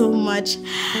you so much.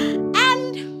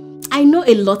 And I know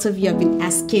a lot of you have been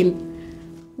asking,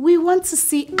 we want to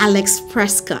see Alex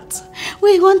Prescott.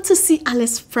 We want to see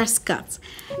Alex Prescott.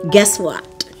 Guess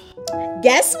what?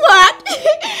 Guess what?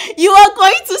 You are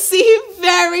going to see him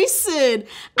very soon.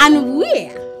 And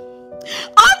where?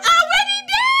 On our wedding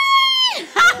day!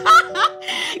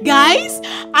 Guys,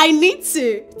 I need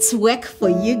to twerk for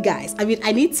you guys. I mean,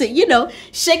 I need to,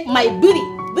 shake my booty.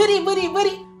 Booty.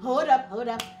 Hold up.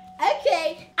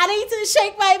 Okay, I need to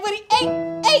shake my booty.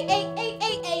 Hey.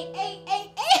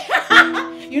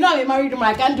 You know I'm a married woman,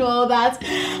 I can't do all that.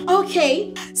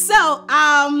 Okay, so,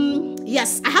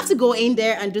 yes, I have to go in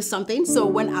there and do something. So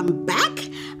when I'm back,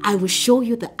 I will show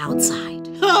you the outside.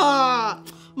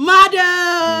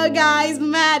 Mado, guys,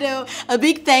 Mado. A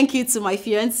big thank you to my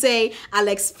fiance,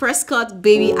 Alex Prescott.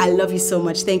 Baby, I love you so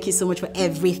much. Thank you so much for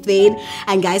everything.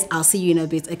 And guys, I'll see you in a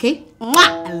bit, okay?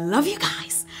 Mwah! I love you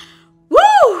guys. Woo!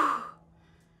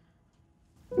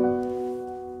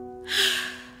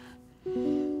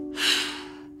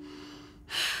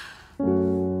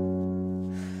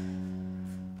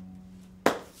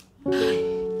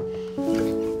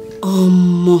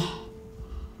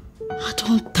 I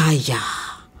don't tire.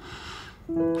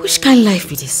 Which kind of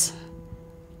life it is?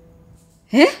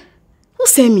 Eh? Who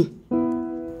sent me?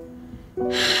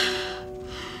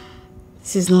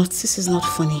 This is not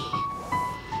funny.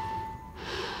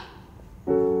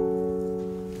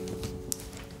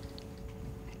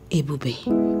 Ebube,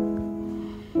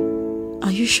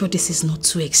 are you sure this is not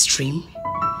too extreme?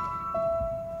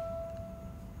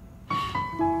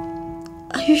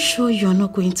 Are you sure you're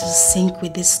not going to sink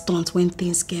with this stunt when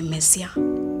things get messier?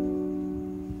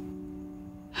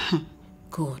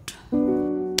 God,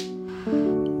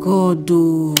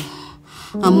 oh,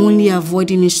 I'm only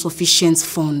avoiding insufficient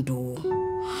fund, oh.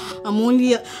 I'm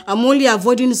only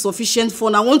avoiding insufficient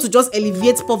fund. I want to just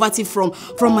alleviate poverty from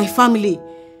my family.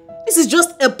 This is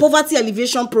just a poverty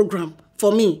alleviation program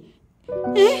for me.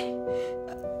 Eh?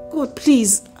 God,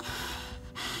 please.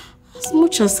 As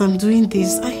much as I'm doing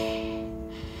this,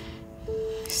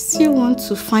 still want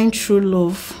to find true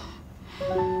love.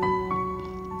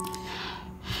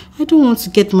 I don't want to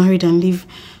get married and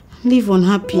live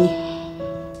unhappy.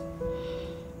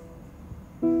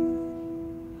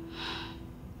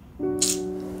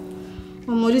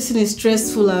 Mama, this thing is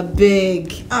stressful, I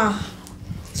beg.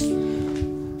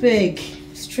 Beg.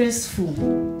 Stressful.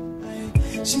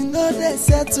 She know they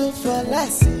settle for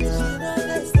less, and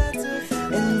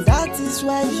that is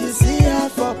why you see her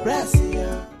for press.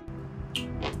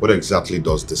 What exactly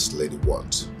does this lady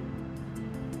want?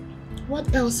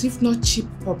 What else if not cheap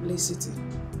publicity?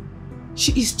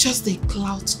 She is just a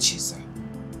clout chaser.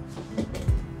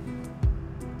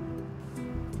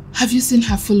 Have you seen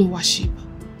her followership?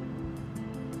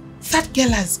 That girl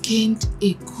has gained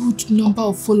a good number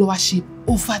of followership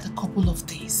over the couple of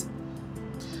days.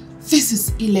 This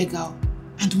is illegal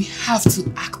and we have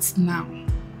to act now.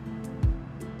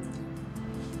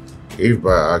 If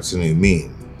by acting you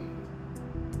mean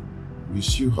we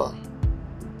sue her,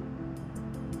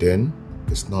 then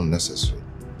it's not necessary.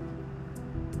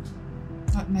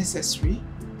 Not necessary?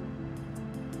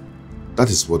 That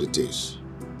is what it is.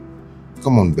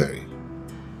 Come on, Barry.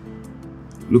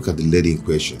 Look at the lady in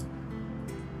question.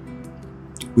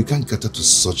 We can't cater to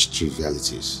such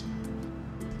trivialities.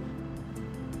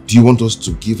 Do you want us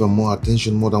to give her more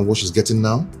attention more than what she's getting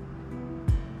now?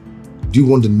 Do you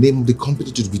want the name of the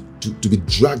company to be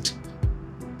dragged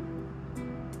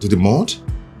to the mud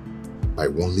by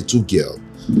one little girl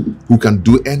who can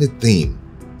do anything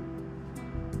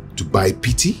to buy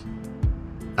pity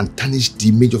and tarnish the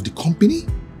image of the company?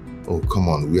 Oh, come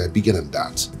on, we are bigger than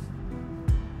that.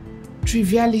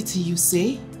 Triviality, you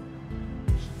say?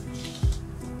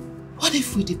 What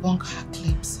if we debunk her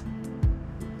claims?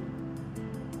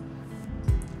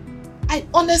 I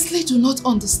honestly do not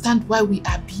understand why we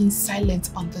are being silent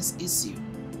on this issue.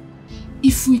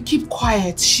 If we keep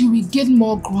quiet, she will gain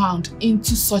more ground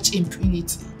into such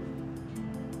impunity.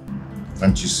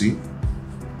 And you see,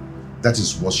 that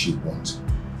is what she wants.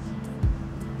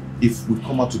 If we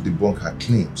come out to debunk her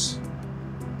claims,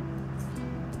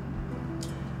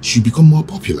 she'll become more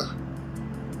popular.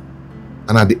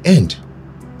 And at the end,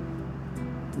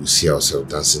 we'll see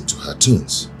ourselves dancing to her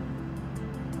tunes.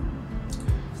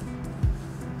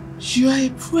 You are a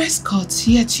press cut,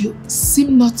 yet you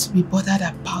seem not to be bothered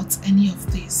about any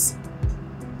of this.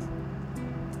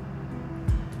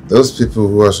 Those people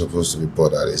who are supposed to be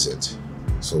bothered, is it?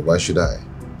 So why should I?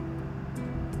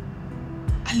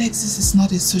 Alexis is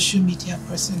not a social media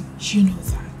person, you know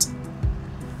that.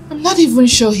 I'm not even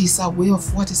sure he's aware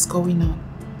of what is going on.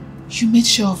 You made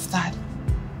sure of that.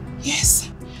 Yes,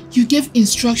 you gave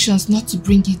instructions not to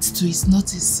bring it to his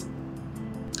notice.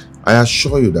 I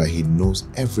assure you that he knows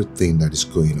everything that is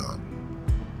going on.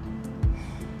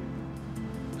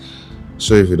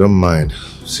 So if you don't mind,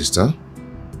 sister,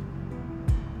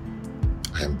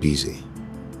 I am busy.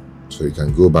 So you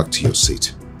can go back to your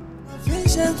seat.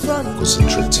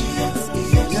 Concentrate.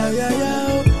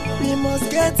 We must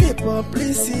get a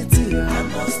publicity. I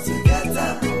must get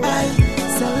a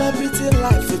celebrity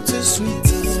life is too sweet.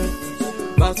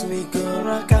 But we go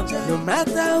rock up no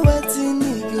matter what you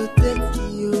need, go take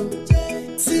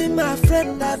you. See my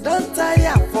friend, I don't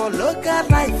tire for local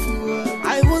life.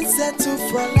 I won't settle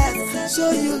for less.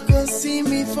 So you go see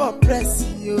me for press.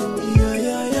 I'm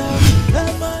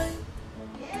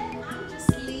just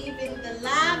living the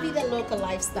la vida local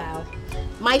lifestyle.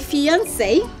 My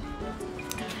fiance,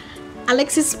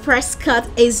 Alexis Prescott,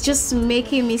 is just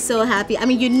making me so happy. I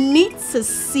mean, you need to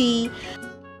see.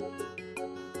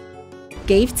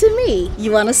 Gave to me.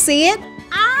 You want to see it?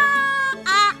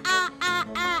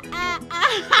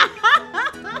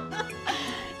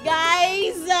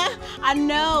 Guys, I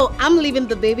know I'm living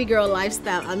the baby girl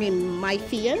lifestyle. I mean, my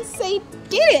fiance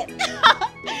did it.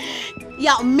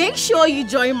 Yeah, make sure you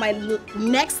join my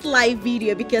next live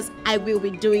video because I will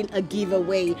be doing a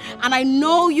giveaway. And I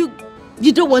know you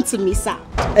don't want to miss out.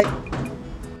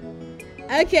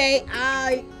 Okay,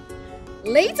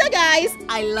 later guys.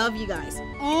 I love you guys.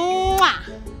 Mwah.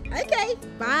 Okay,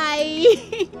 bye.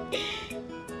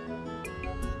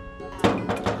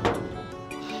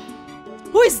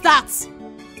 Who is that?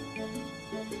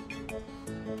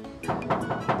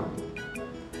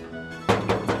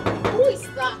 Who is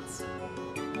that?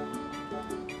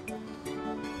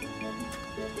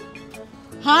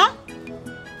 Huh?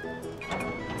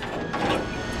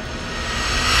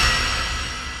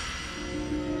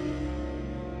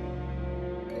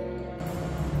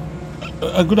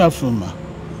 Good afternoon, ma.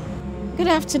 Good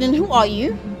afternoon. Who are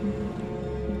you?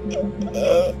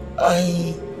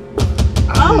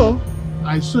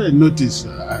 I saw a notice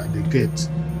at the gate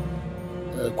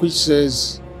which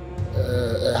says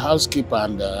A housekeeper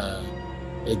and a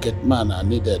gate man are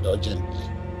needed urgently.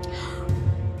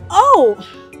 Oh,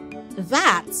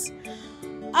 that.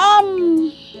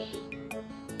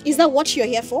 Is that what you're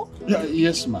here for?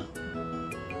 Yes, ma'am.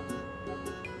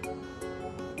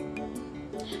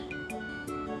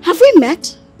 Have we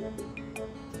met?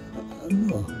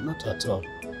 No, not at all.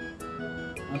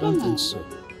 I don't think so.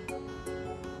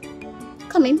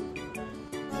 Come in.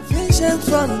 Vision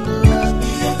from the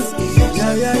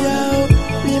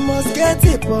we must get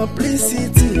it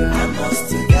publicity. I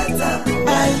must get that.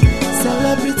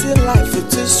 Celebrity life is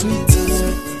too sweet.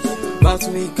 But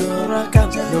we go rock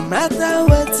up no matter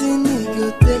what in it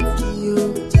go take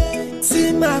you.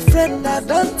 See my friend, I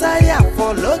don't tire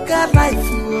for local life.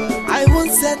 I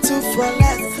won't settle for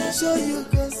less. So you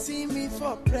go see me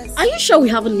for press. Are you sure we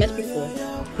haven't met before?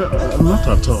 Not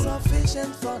at all.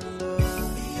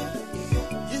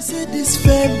 You see this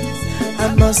fame,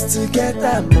 I must get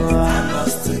that more. I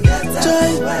must get that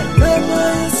joy, no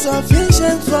more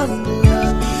insufficient from the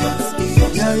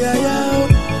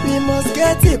we must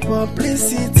get it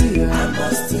publicity. I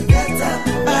must get that.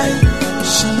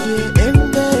 She dey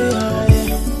very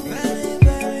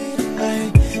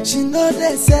high. She know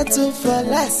they settle for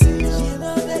less.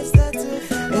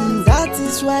 And that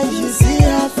is why you see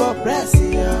her for press.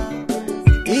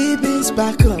 Ibeh's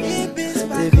back up.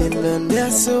 Living on their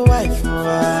so wife. No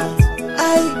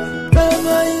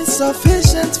more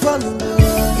insufficient for the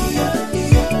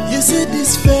you see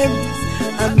this fame,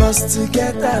 I must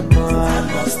get that more. I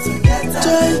must get that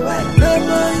joy, no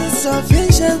more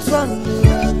insufficient for the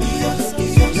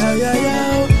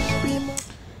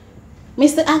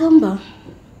Mr. Agamba,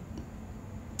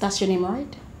 that's your name,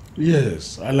 right?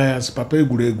 Yes, alias Papa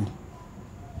Eguregu.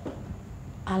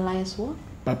 Alias what?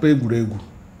 Papa Eguregu.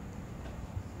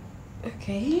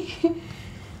 Okay.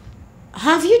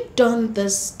 Have you done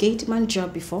this gateman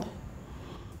job before?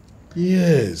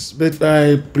 Yes, but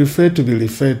I prefer to be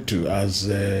referred to as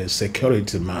a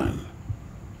security man.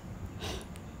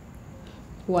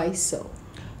 Why so?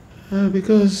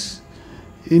 Because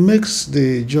it makes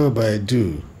the job I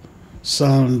do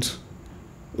sound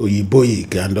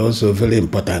oyiboic and also very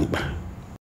important.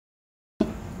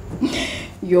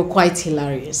 You're quite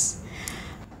hilarious.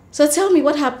 So tell me,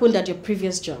 what happened at your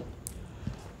previous job?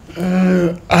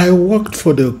 I worked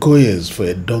for the Koyes for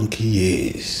a donkey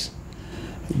years,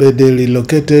 but they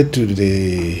relocated to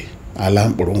the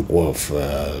Alamburunku of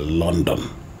London,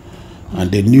 and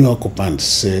the new occupants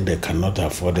said they cannot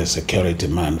afford a security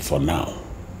man for now.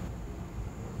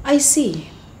 I see.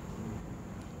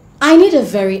 I need a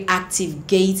very active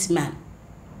gate man,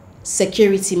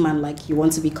 security man like you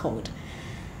want to be called.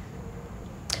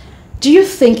 Do you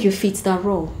think you fit that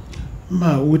role?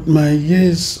 Ma, with my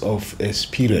years of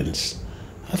experience,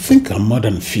 I think I'm more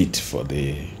than fit for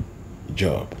the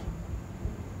job.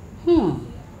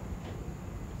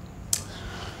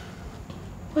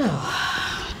 Well,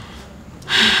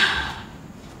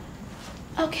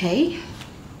 okay.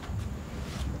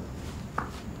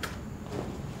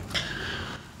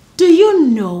 Do you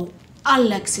know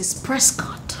Alexis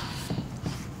Prescott?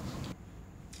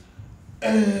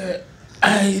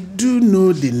 I do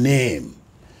know the name,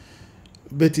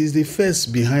 but it's the face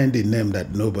behind the name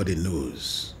that nobody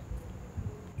knows.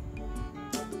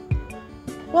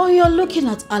 Well, you're looking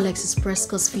at Alexis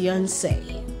Prescott's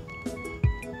fiancé.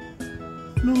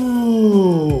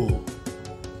 No.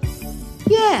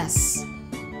 Yes.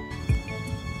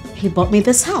 He bought me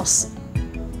this house.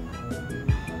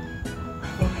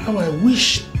 How I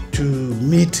wish to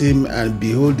meet him and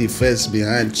behold the face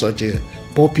behind such a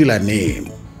popular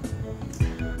name.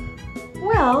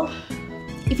 Well,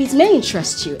 if it may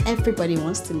interest you, everybody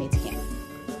wants to meet him.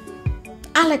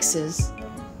 Alexis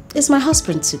is my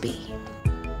husband-to-be.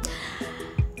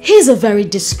 He's a very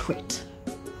discreet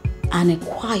and a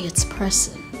quiet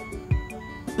person.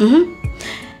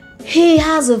 He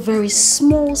has a very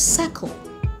small circle,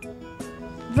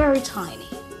 very tiny.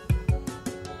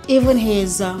 Even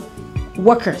his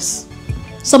workers,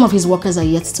 some of his workers are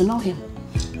yet to know him.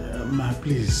 Ma,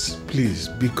 please,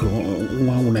 Biko,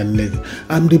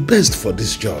 I'm the best for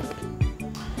this job.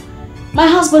 My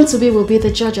husband-to-be will be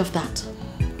the judge of that.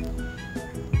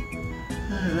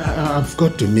 I've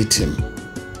got to meet him.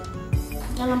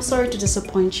 And I'm sorry to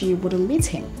disappoint you, you wouldn't meet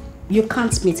him. You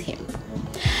can't meet him.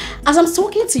 As I'm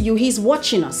talking to you, he's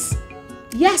watching us.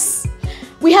 Yes,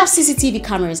 we have CCTV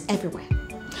cameras everywhere.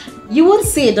 You won't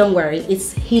see it, don't worry.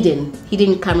 It's hidden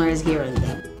cameras here and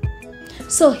there.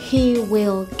 So he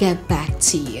will get back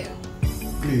to you.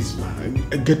 Please, man,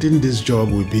 getting this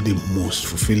job will be the most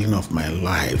fulfilling of my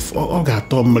life.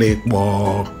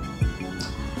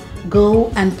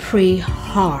 Go and pray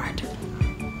hard.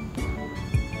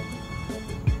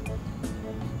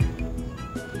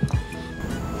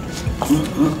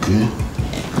 Okay.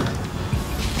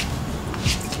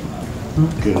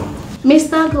 Okay.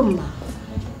 Mr. Gumba.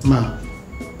 Ma.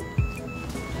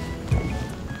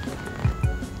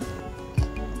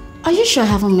 Are you sure I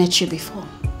haven't met you before?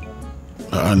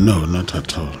 No, not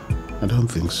at all. I don't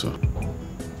think so.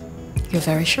 You're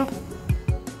very sure?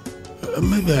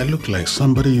 Maybe I look like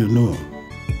somebody you know.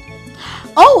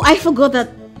 Oh, I forgot that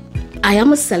I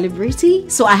am a celebrity,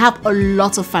 so I have a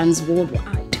lot of fans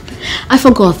worldwide. I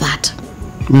forgot that.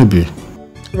 Maybe.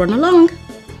 Run along.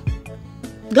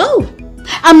 Go.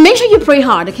 And make sure you pray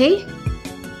hard, okay?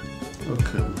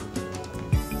 Okay.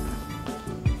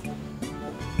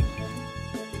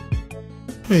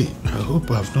 Hey, I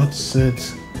hope I've not said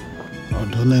or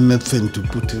done anything to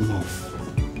put him off.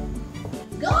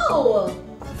 Go!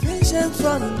 Vision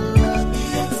from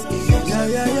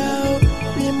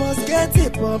we must get the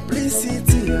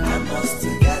publicity. I must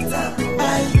get a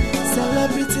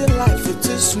celebrity life, it's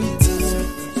too sweet.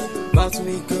 But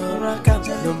we go rock up,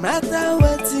 no matter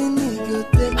what you need, go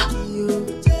take you.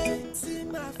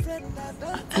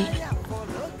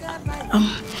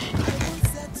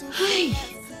 Hi.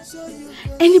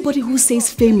 Anybody who says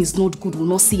fame is not good will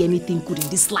not see anything good in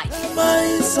this life.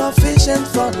 Insufficient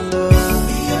for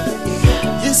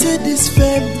love. You see this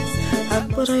fame.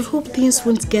 But I hope things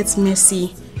won't get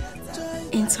messy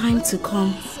in time to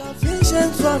come.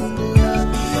 Insufficient for love.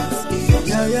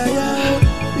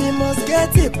 We must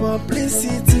get the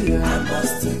publicity. I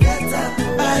must get a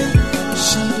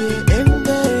she aim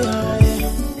very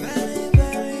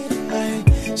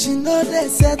high. She know they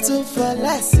settle for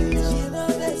less.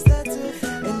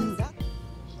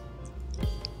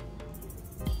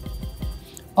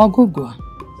 Ogogo,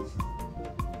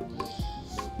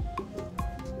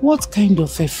 what kind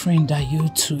of a friend are you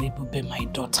to Ibeh, my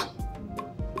daughter?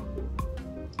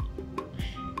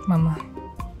 Mama,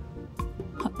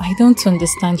 I don't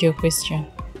understand your question.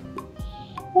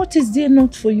 What is there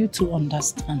not for you to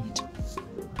understand?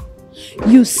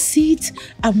 You sit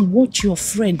and watch your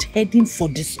friend heading for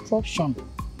destruction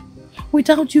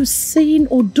without you saying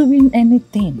or doing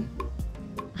anything.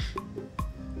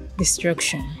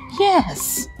 Destruction?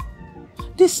 Yes,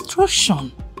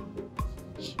 destruction.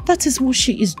 That is what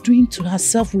she is doing to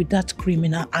herself with that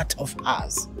criminal act of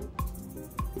hers.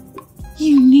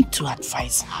 You need to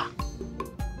advise her.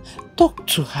 Talk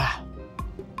to her.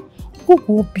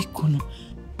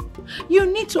 You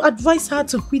need to advise her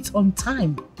to quit on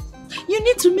time. You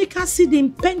need to make her see the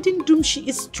impending doom she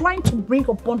is trying to bring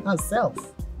upon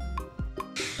herself.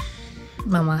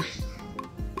 Mama,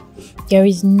 there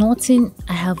is nothing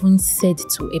I haven't said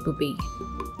to Ibeh.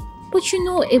 But you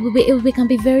know Ibeh can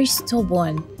be very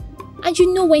stubborn. And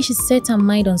you know when she sets her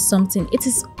mind on something, it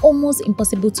is almost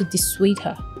impossible to dissuade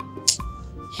her.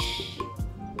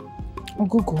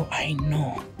 Ogogo, I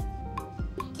know.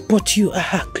 But you are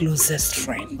her closest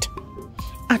friend.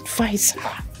 Advise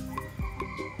her.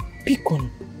 Pikun.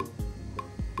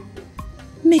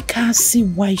 Make her see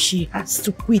why she has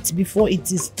to quit before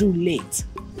it is too late.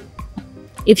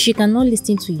 If she cannot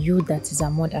listen to you, that is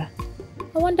her mother,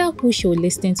 I wonder who she will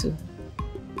listen to.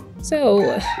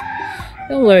 So,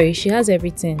 don't worry, she has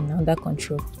everything under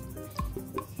control.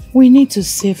 We need to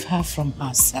save her from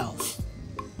herself.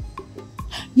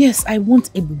 Yes, I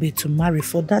want Ibeh to marry,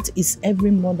 for that is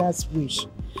every mother's wish.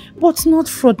 But not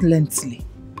fraudulently.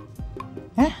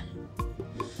 Eh?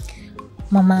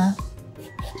 Mama,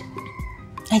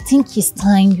 I think it's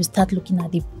time you start looking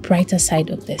at the brighter side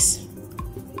of this.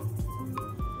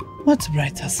 What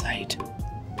brighter side?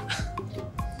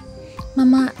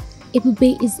 Mama,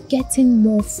 Ibeh is getting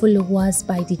more followers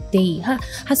by the day.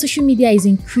 Her social media is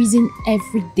increasing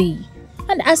every day.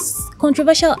 And as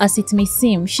controversial as it may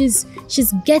seem, she's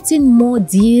getting more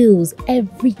deals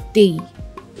every day.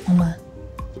 Mama,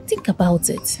 think about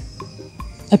it.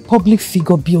 A public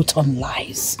figure built on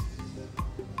lies.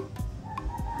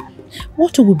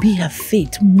 What will be her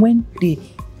fate when the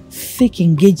fake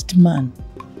engaged man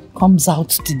comes out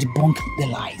to debunk the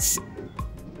lies?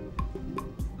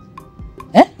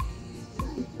 Eh?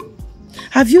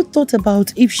 Have you thought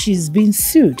about if she's been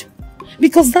sued?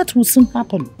 Because that will soon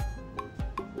happen.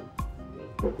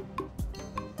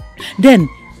 Then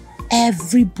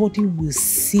everybody will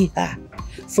see her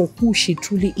for who she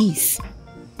truly is.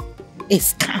 A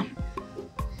scam.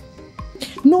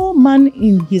 No man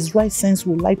in his right sense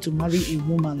would like to marry a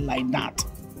woman like that.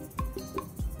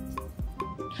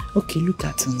 Okay, look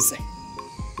at Nze.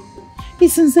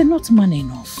 Is Nze not man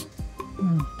enough?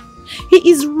 He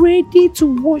is ready to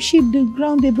worship the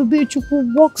ground Ibeh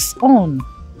Chukwu walks on.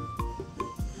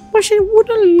 But she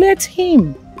wouldn't let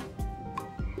him.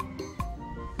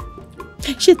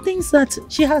 She thinks that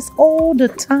she has all the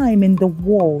time in the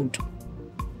world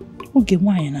Oge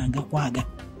nwanyị na-agakwa aga.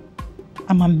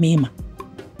 Ama mmema.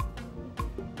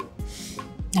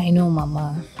 I know,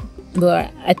 Mama.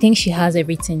 But I think she has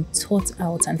everything thought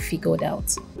out and figured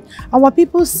out. Our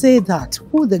people say that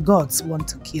who the gods want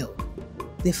to kill,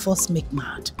 they first make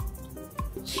mad.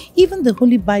 Even the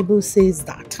Holy Bible says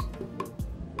that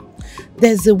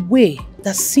there's a way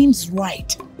that seems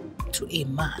right to a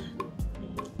man,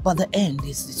 but the end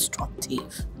is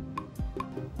destructive.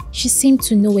 She seemed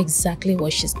to know exactly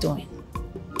what she's doing.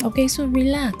 Okay, so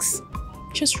relax.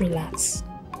 Just relax.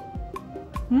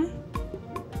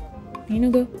 You know,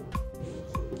 go.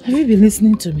 Have you been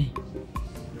listening to me?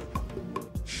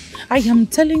 I am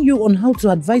telling you on how to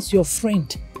advise your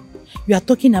friend. You are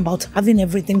talking about having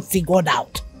everything figured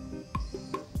out.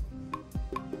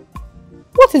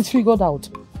 What is figured out?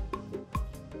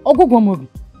 Ogogomobi.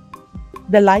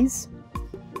 The lies,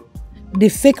 the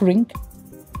fake ring,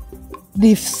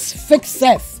 the fake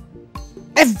self,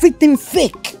 everything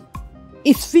fake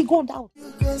is figured out.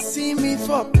 You can see me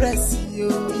for press, yo.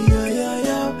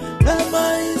 Am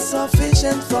I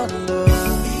insufficient for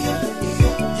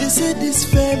love? You see this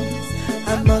fame,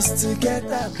 I must get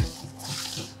up.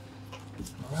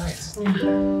 Alright.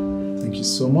 Thank you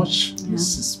so much,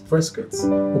 Mrs. Prescott.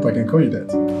 Hope I can call you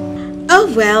that.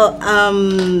 Oh, well,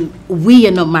 we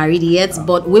are not married yet,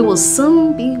 but we will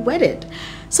soon be wedded.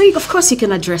 So, of course, you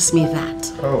can address me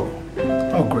that. Oh,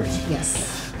 great.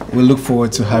 Yes. We look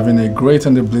forward to having a great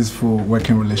and a blissful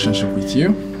working relationship with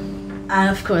you.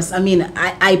 Of course, I mean,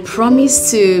 I promise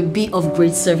to be of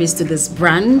great service to this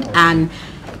brand, and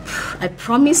I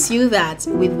promise you that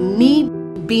with me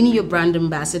being your brand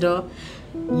ambassador,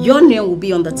 your name will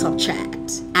be on the top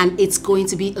chart, and it's going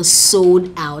to be a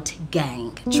sold-out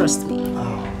gang. Trust me.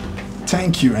 Oh,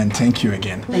 thank you, and thank you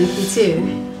again. Thank you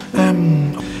too.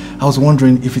 I was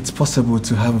wondering if it's possible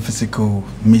to have a physical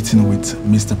meeting with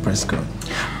Mr. Prescott.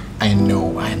 I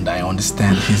know and I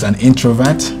understand he's an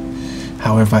introvert.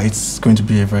 However, it's going to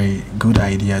be a very good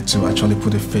idea to actually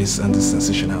put a face on this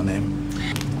sensational name.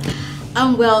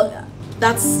 Well,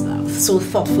 that's so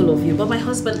thoughtful of you, but my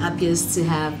husband appears to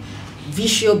have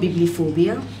visual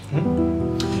bibliophobia.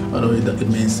 Oh, no, it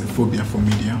means phobia for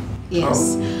media.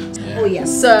 Yes. Oh,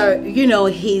 yes. So, you know,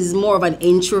 he's more of an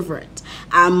introvert.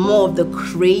 I'm more of the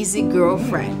crazy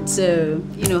girlfriend. So,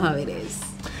 you know how it is.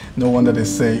 No wonder they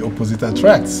say opposite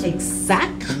attracts.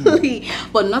 Exactly.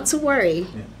 But not to worry.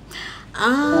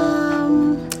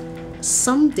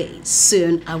 Someday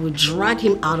soon I will drag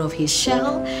him out of his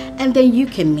shell and then you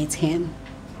can meet him.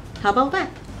 How about that?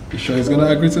 You sure he's gonna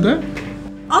agree to that?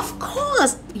 Of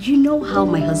course. You know how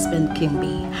my husband can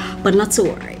be. But not to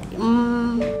worry.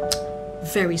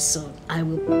 Very soon I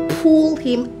will pull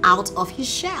him out of his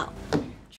shell.